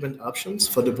the treatment options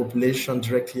for the population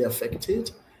directly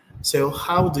affected. So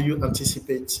how do you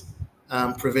anticipate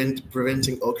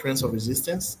preventing occurrence of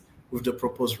resistance with the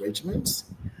proposed regimens?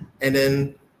 And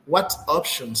then what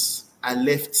options are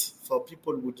left for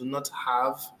people who do not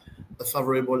have a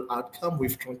favorable outcome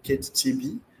with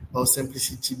TRUNCATE-TB or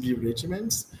SimpliciTB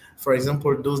regimens, for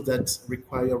example, those that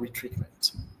require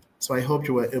retreatment? So I hope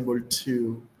you were able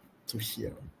to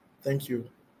hear. Thank you.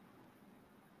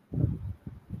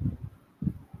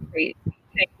 Great.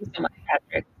 Thank you so much,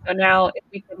 Patrick. So now if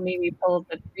we could maybe pull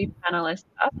the three panelists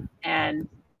up and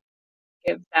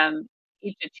give them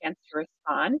each a chance to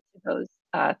respond to those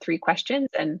three questions.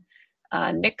 And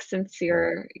Nick, since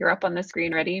you're up on the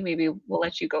screen ready, maybe we'll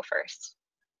let you go first.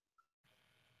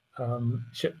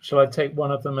 Shall I take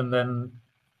one of them and then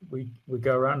we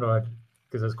go around, or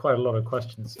because there's quite a lot of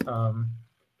questions.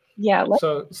 Yeah.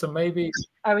 So maybe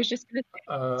I was just going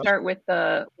to start with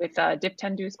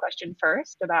Diptendu's question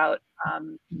first about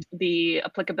the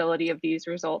applicability of these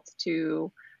results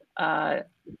to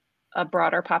a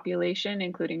broader population,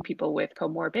 including people with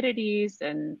comorbidities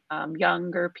and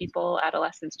younger people,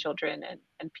 adolescents, children,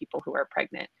 and people who are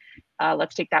pregnant.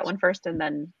 Let's take that one first, and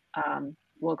then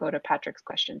we'll go to Patrick's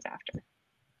questions after.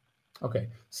 Okay,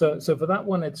 so for that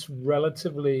one, it's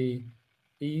relatively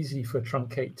easy for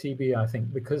TRUNCATE-TB, I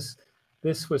think, because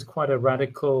this was quite a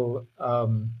radical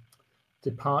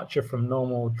departure from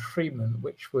normal treatment,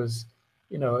 which was,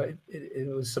 you know, it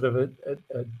was sort of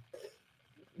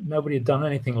nobody had done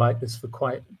anything like this for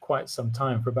quite some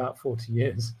time, for about 40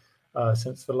 years,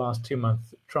 since the last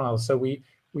 2-month trial. So we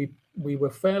were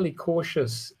fairly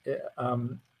cautious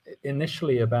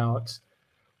initially about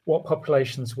what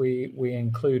populations we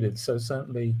included. So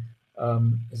certainly,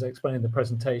 as I explained in the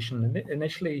presentation,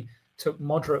 initially took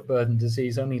moderate burden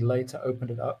disease, only later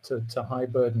opened it up to high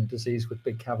burden disease with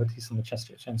big cavities in the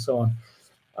chest and so on.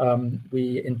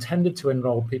 We intended to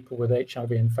enroll people with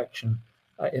HIV infection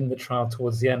in the trial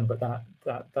towards the end, but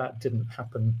that didn't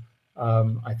happen.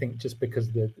 I think just because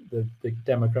of the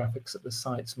demographics at the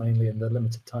sites mainly and the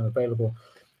limited time available.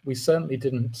 We certainly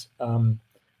didn't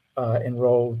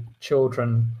enroll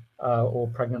children or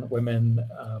pregnant women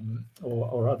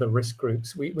or other risk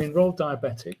groups. We enrolled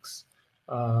diabetics,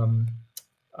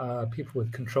 people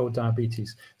with controlled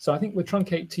diabetes. So I think with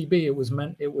TRUNCATE-TB, it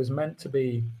was meant to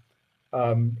be,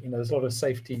 there's a lot of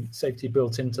safety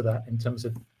built into that in terms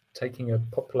of taking a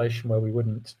population where we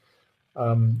wouldn't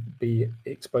be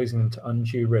exposing them to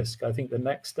undue risk. I think the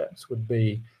next steps would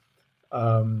be,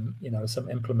 some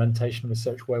implementation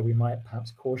research where we might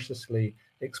perhaps cautiously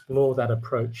explore that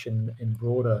approach in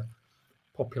broader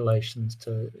populations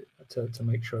to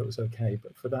make sure it was okay.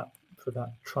 But for that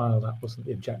trial, that wasn't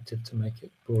the objective, to make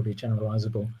it broadly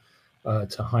generalizable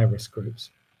to high-risk groups.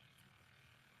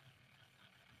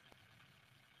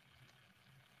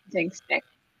 Thanks, Nick.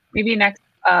 Maybe next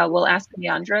we'll ask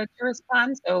Leandra to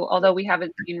respond. So although we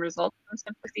haven't seen results from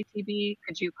SimpliciTB,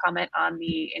 could you comment on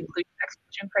the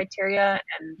inclusion-exclusion criteria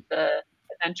and the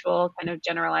eventual kind of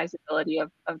generalizability of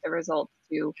the results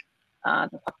to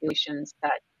the populations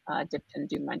that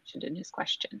Diptendu mentioned in his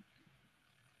question?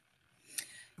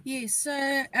 Yes,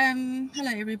 so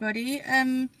hello everybody.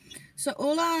 So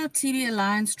all our TB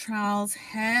Alliance trials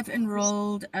have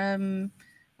enrolled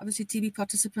obviously TB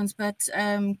participants, but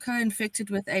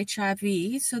co-infected with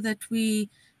HIV, so that we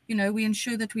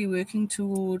ensure that we're working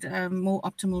toward more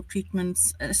optimal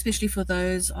treatments, especially for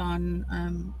those on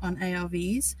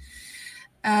ARVs.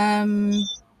 And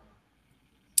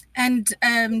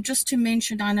just to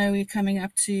mention, I know we're coming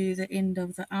up to the end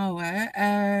of the hour.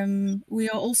 We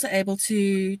are also able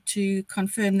to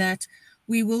confirm that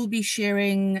we will be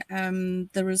sharing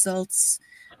the results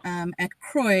at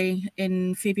CROI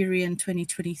in February in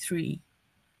 2023.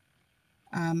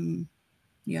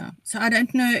 Yeah, so I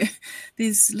don't know,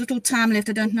 there's little time left.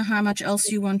 I don't know how much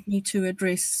else you want me to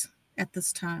address at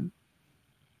this time.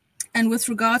 And with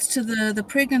regards to the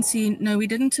pregnancy, no, we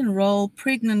didn't enroll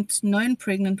known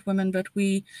pregnant women, but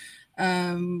we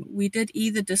did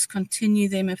either discontinue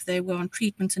them if they were on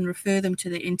treatment and refer them to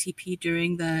the NTP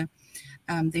during their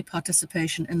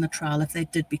participation in the trial if they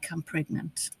did become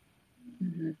pregnant.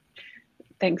 Mm-hmm.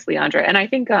 Thanks, Leandra. And I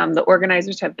think the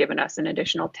organizers have given us an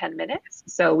additional 10 minutes,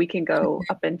 so we can go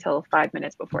up until 5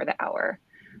 minutes before the hour.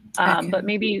 Okay. But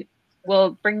maybe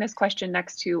we'll bring this question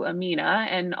next to Amina.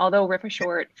 And although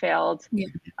RIFASHORT failed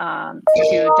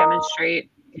to demonstrate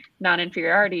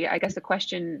non-inferiority, I guess the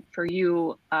question for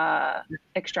you,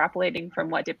 extrapolating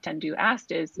from what Diptendu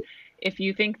asked, is if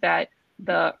you think that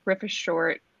the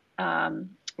RIFASHORT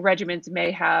regimens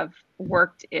may have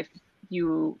worked if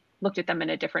you looked at them in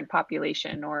a different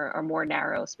population or more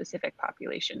narrow specific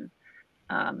population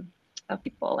of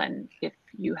people, and if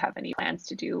you have any plans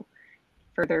to do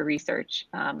further research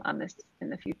on this in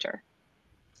the future.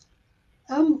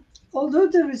 Although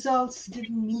the results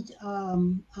didn't meet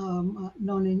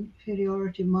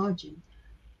non-inferiority margin,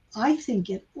 I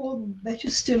think better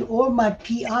still, all my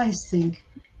PIs think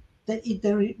that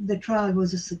the trial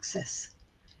was a success.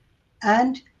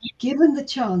 And given the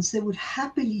chance, they would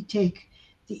happily take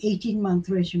the 18-month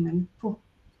regimen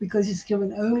because it's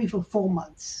given only for 4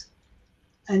 months,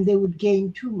 and they would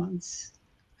gain 2 months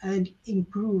and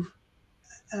improve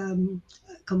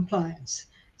compliance.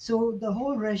 So the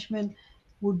whole regimen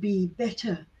would be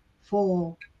better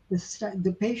for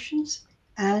the patients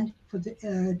and for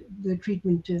the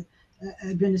treatment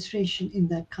administration in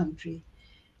that country.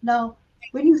 Now,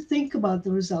 when you think about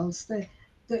the results,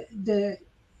 the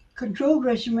control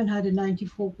regimen had a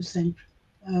 94%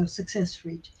 success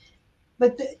rate,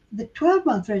 but the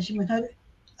 12-month regimen had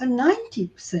a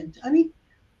 90%. I mean,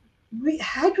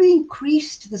 had we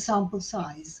increased the sample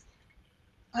size,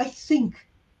 I think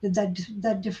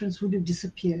that difference would have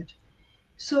disappeared.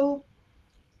 So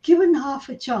given half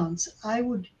a chance,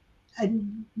 and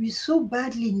we so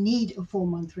badly need a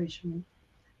 4-month regimen.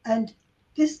 And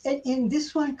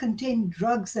this one contained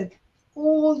drugs that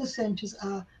all the centers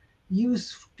are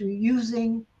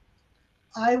using.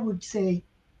 I would say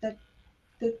that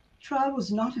the trial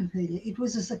was not a failure, it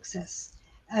was a success.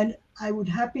 And I would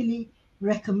happily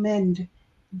recommend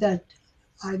that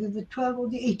either the 12 or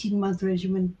the 18-month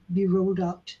regimen be rolled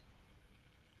out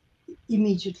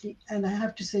immediately. And I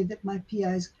have to say that my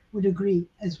PIs would agree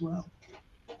as well.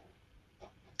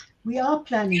 We are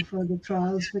planning further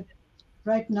trials, but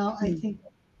right now I think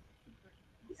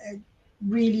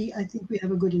I think we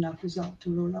have a good enough result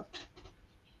to roll out.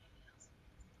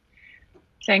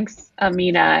 Thanks,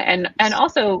 Amina. And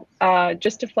also,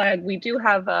 just to flag, we do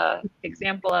have an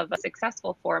example of a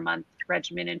successful 4-month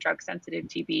regimen in drug-sensitive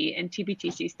TB in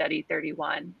TBTC Study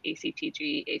 31,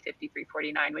 ACTG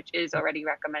A5349, which is already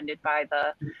recommended by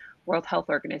the World Health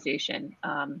Organization.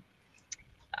 I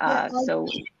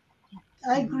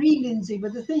agree, Lindsay,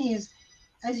 but the thing is,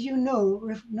 as you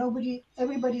know,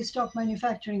 everybody stopped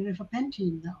manufacturing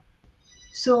rifapentine now.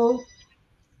 So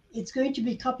it's going to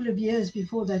be a couple of years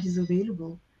before that is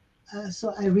available.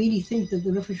 So I really think that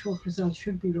the RIFASHORT results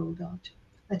should be rolled out.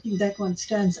 I think that one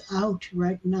stands out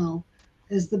right now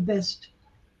as the best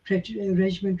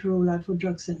regimen to roll out for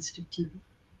drug-sensitive TB.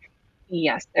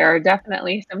 Yes, there are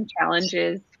definitely some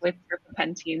challenges with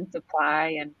rifapentine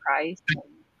supply and price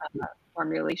and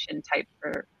formulation type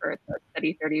for the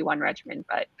Study 31 regimen,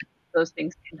 but those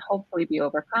things can hopefully be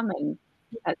overcome. And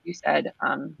as you said,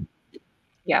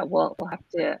 yeah, we'll have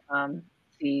to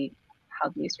see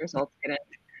how these results get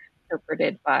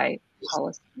interpreted by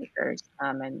policymakers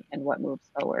and what moves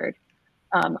forward.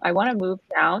 I want to move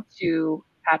now to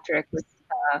Patrick with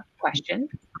a question.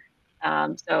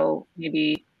 So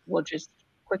maybe we'll just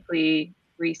quickly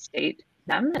restate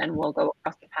them and we'll go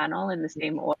across the panel in the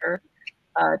same order.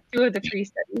 2 of the 3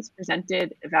 studies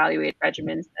presented evaluate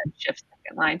regimens that shift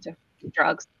second line to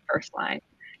drugs first line.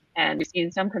 And we've seen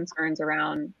some concerns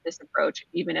around this approach,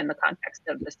 even in the context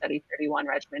of the Study 31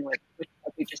 regimen, which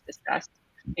as we just discussed,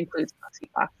 includes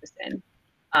moxifloxacin.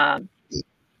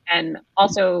 And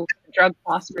also, drug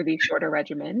costs for these shorter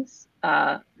regimens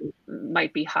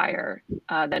might be higher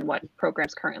than what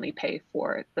programs currently pay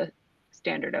for the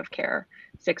standard of care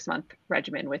 6-month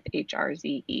regimen with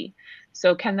HRZE.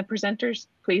 So can the presenters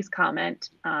please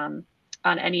comment on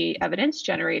any evidence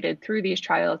generated through these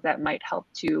trials that might help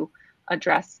to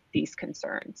address these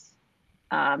concerns?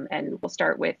 And we'll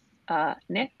start with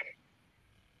Nick.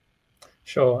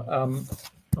 Sure.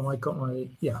 Oh, I got my,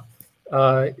 yeah.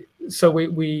 So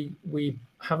we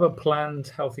have a planned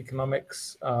health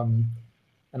economics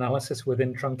analysis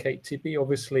within TRUNCATE-TB.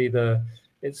 Obviously,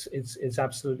 it's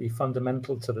absolutely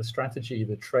fundamental to the strategy,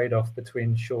 the trade-off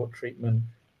between short treatment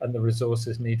and the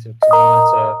resources needed to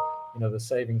monitor, the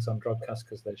savings on drug costs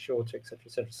because they're short, et cetera,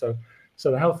 et cetera.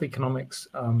 So the health economics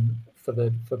for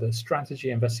the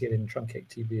strategy investigated in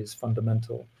TRUNCATE-TB is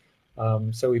fundamental.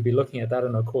 So we'd be looking at that,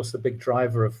 and of course, the big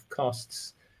driver of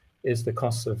costs is the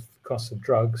cost of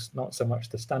drugs, not so much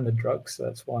the standard drugs. So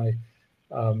that's why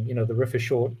the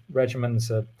RIFASHORT regimens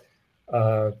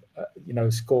are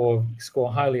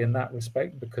score highly in that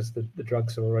respect, because the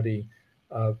drugs are already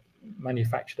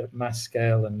manufactured at mass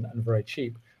scale and very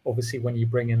cheap. Obviously, when you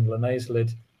bring in linezolid,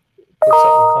 it puts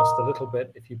up the cost a little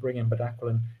bit. If you bring in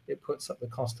bedaquiline, it puts up the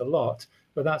cost a lot,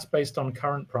 but that's based on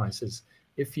current prices.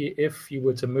 If you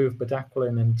were to move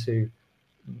bedaquiline into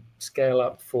scale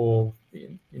up for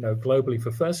globally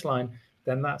for first line,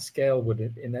 then that scale would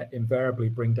invariably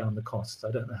bring down the costs.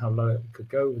 I don't know how low it could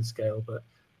go with scale, but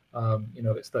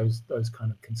it's those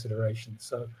kind of considerations.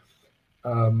 So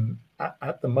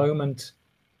at the moment,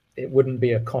 it wouldn't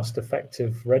be a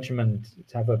cost-effective regimen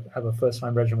to have a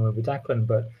first-line regimen with bedaquiline,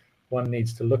 but one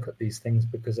needs to look at these things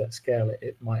because at scale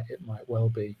it might well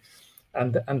be.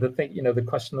 And the thing, the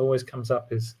question always comes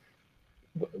up is,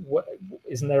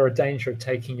 isn't there a danger of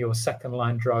taking your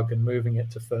second-line drug and moving it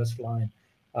to first line?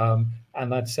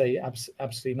 And I'd say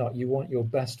absolutely not. You want your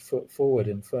best foot forward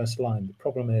in first line. The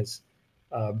problem is,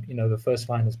 the first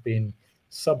line has been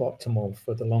suboptimal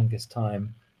for the longest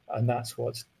time, and that's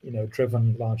what's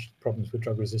driven large problems with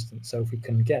drug resistance. So if we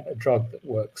can get a drug that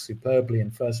works superbly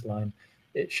in first line,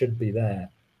 it should be there,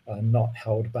 not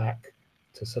held back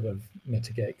to sort of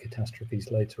mitigate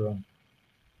catastrophes later on.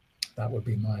 That would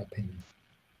be my opinion.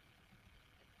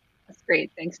 That's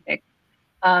great. Thanks, Nick.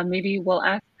 Maybe we'll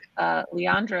ask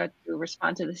Leandra to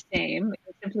respond to the same.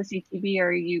 In SimpliciTB,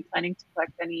 are you planning to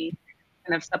collect any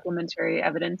kind of supplementary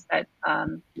evidence that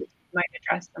might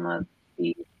address some of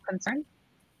the concerns?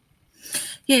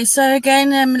 Yeah, so again,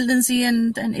 Lindsay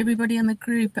and everybody in the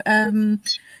group,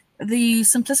 the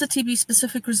SimpliciTB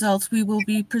specific results we will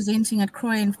be presenting at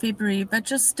CROI in February, but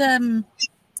just to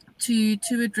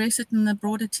address it in the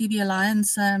broader TB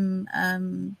Alliance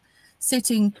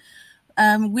setting,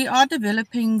 we are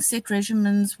developing set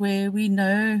regimens where we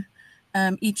know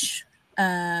each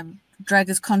drug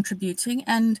is contributing,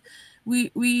 and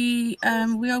we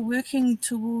are working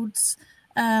towards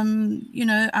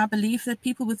our belief that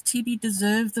people with TB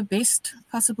deserve the best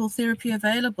possible therapy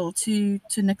available to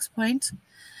Nick's point.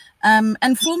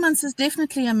 And 4 months is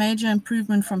definitely a major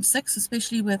improvement from 6,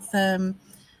 especially with from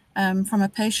a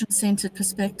patient-centered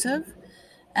perspective.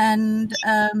 And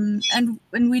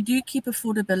we do keep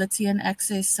affordability and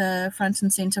access front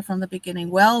and center from the beginning,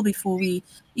 well before we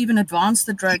even advance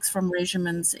the drugs from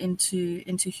regimens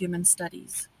into human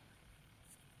studies.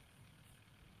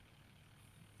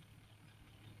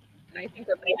 And I think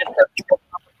that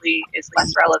probably is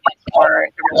less relevant for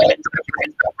the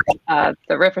regimens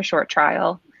the RIFASHORT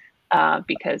trial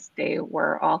because they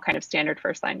were all kind of standard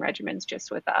first-line regimens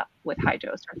just with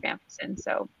high-dose rifampicin,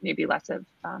 so maybe less of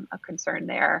a concern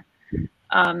there.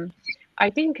 I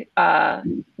think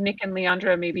Nick and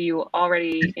Leandra, maybe you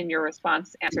already in your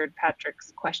response answered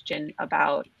Patrick's question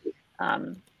about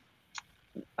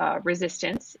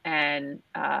resistance and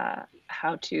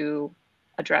how to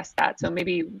address that. So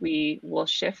maybe we will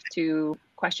shift to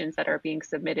questions that are being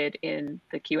submitted in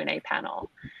the Q&A panel.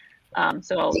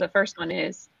 So the first one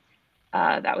is,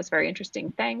 that was very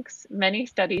interesting, thanks. Many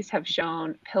studies have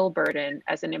shown pill burden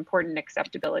as an important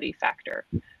acceptability factor.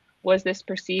 Was this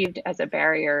perceived as a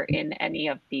barrier in any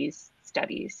of these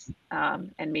studies?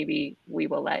 And maybe we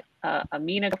will let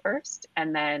Amina go first,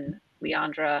 and then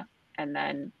Leandra, and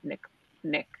then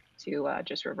Nick to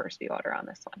just reverse the order on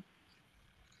this one.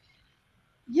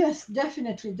 Yes,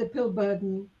 definitely. The pill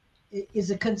burden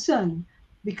is a concern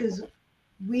because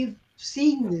we've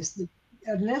seen this.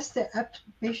 Unless the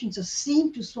patients are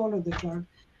seen to swallow the drug,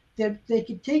 they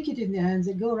can take it in their hands,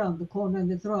 they go around the corner and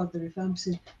they throw out the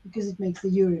rifampicin because it makes the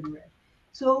urine red.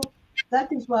 So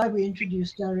that is why we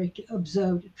introduced direct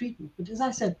observed treatment. But as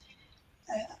I said,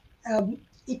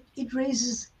 it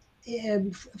raises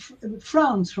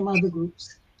frowns from other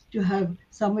groups to have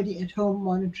somebody at home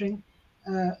monitoring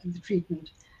the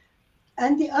treatment.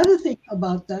 And the other thing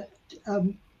about that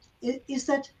is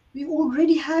that we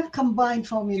already have combined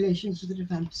formulations with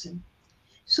rifampicin.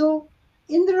 So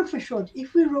in the RIFASHORT,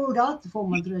 if we rolled out the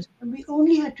 4-month regimen, we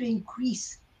only had to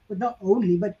increase, but not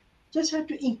only, but just had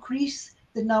to increase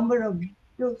the number of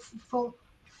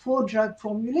 4 drug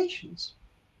formulations.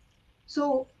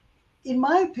 So in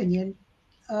my opinion,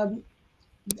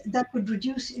 that would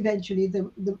reduce eventually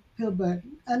the pill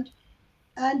burden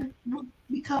and would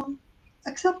become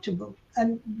acceptable.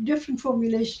 And different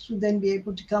formulations would then be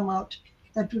able to come out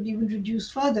that would even reduce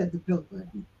further the pill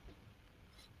burden.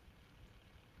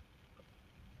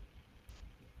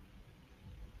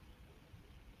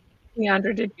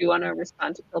 Leandra, did you want to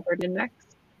respond to pill burden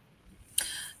next?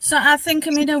 So I think,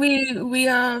 Amina, we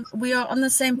are on the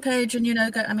same page, and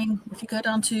if you go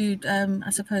down to I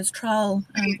suppose trial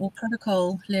or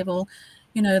protocol level,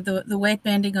 the weight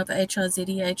banding of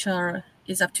HRZDHR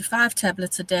is up to 5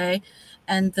 tablets a day,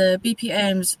 and the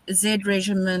BPaMZ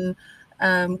regimen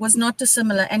was not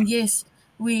dissimilar. And yes,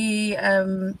 we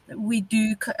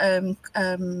do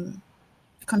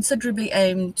considerably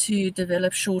aim to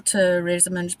develop shorter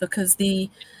regimens because the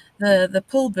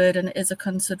pill burden is a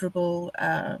considerable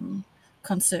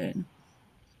concern.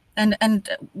 And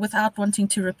without wanting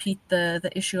to repeat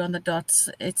the issue on the dots,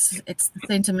 it's the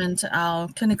sentiment our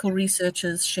clinical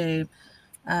researchers share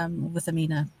with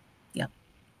Amina. Yeah.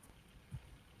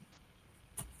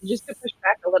 Just to push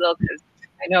back a little, because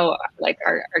I know like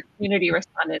our community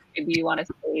respondents, maybe you want to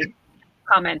say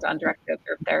comment on directed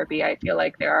observed therapy. I feel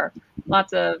like there are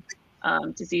lots of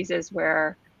diseases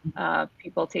where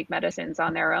people take medicines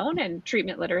on their own, and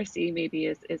treatment literacy maybe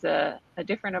is a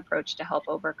different approach to help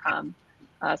overcome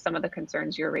some of the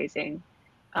concerns you're raising.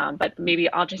 But maybe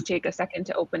I'll just take a second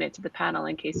to open it to the panel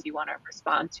in case you want to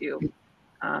respond to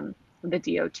the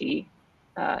DOT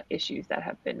issues that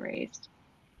have been raised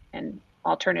and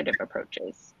alternative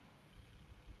approaches.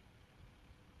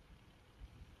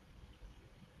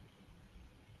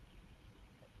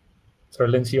 So,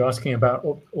 Lindsay, you're asking about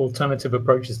alternative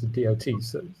approaches to DOT,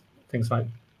 so things like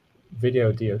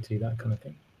video DOT, that kind of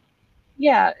thing.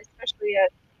 Yeah, especially as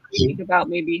we think about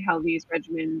maybe how these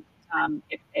regimens,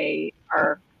 if they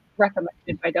are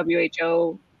recommended by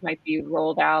WHO, might be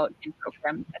rolled out in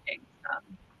program settings.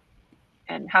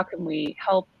 And how can we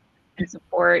help and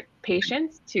support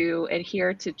patients to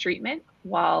adhere to treatment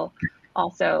while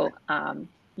also,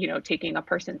 taking a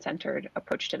person-centered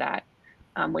approach to that,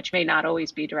 which may not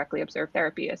always be directly observed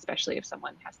therapy, especially if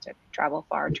someone has to travel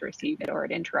far to receive it or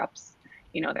it interrupts,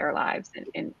 their lives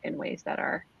in ways that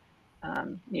are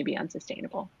maybe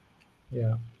unsustainable.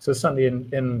 Yeah, so certainly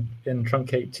in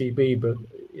TRUNCATE-TB, but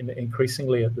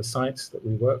increasingly at the sites that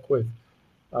we work with,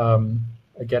 are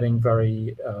getting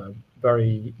very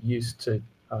used to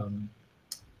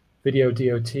video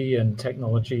DOT and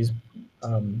technologies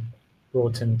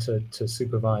brought in to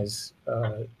supervise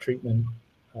treatment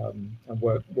and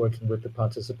working with the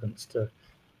participants to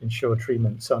ensure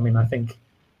treatment. So I mean, I think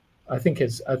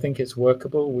it's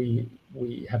workable.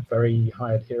 We have very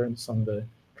high adherence on the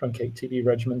TRUNCATE-TB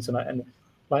regimens, and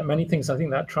like many things, I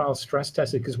think that trial stress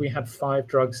tested because we had 5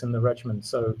 drugs in the regimen,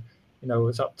 so it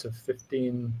was up to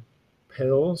 15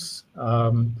 pills.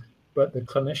 But the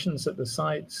clinicians at the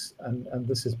sites, and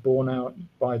this is borne out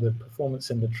by the performance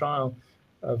in the trial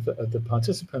of the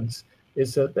participants,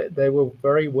 is that they were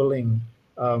very willing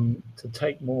to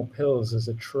take more pills as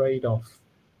a trade-off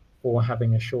for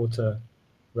having a shorter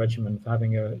regimen, for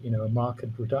having a marked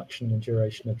reduction in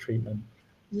duration of treatment.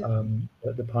 Yeah.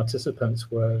 The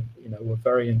participants were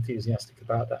very enthusiastic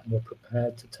about that and were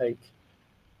prepared to take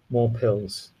more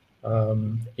pills.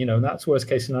 And that's worst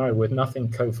case scenario with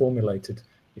nothing co-formulated.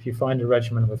 If you find a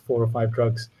regimen with 4 or 5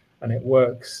 drugs and it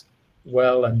works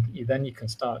well, and then you can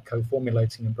start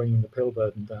co-formulating and bringing the pill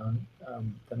burden down,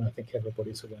 then I think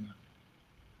everybody's a winner.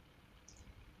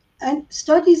 And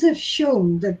studies have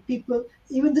shown that people,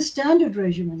 even the standard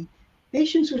regimen,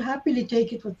 patients would happily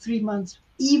take it for 3 months,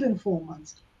 even 4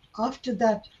 months. After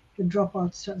that, the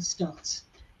dropout starts.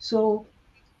 So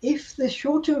if the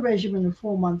shorter regimen of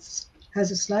 4 months has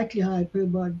a slightly higher pill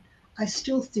burden, I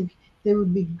still think there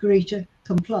would be greater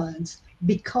compliance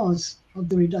because of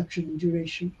the reduction in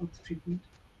duration of the treatment.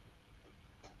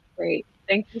 Great.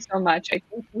 Thank you so much. I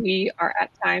think we are at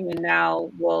time and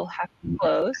now we'll have to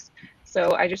close.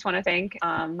 So I just want to thank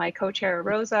my co-chair,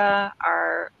 Rosa,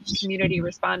 our community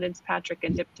respondents, Patrick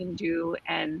and Dipton Du,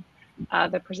 and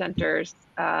the presenters,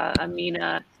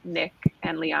 Amina, Nick,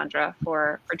 and Leandra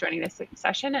for joining this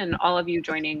session, and all of you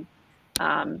joining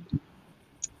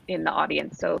in the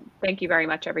audience. So thank you very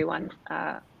much, everyone,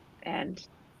 and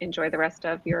enjoy the rest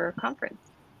of your conference.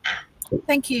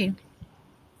 Thank you.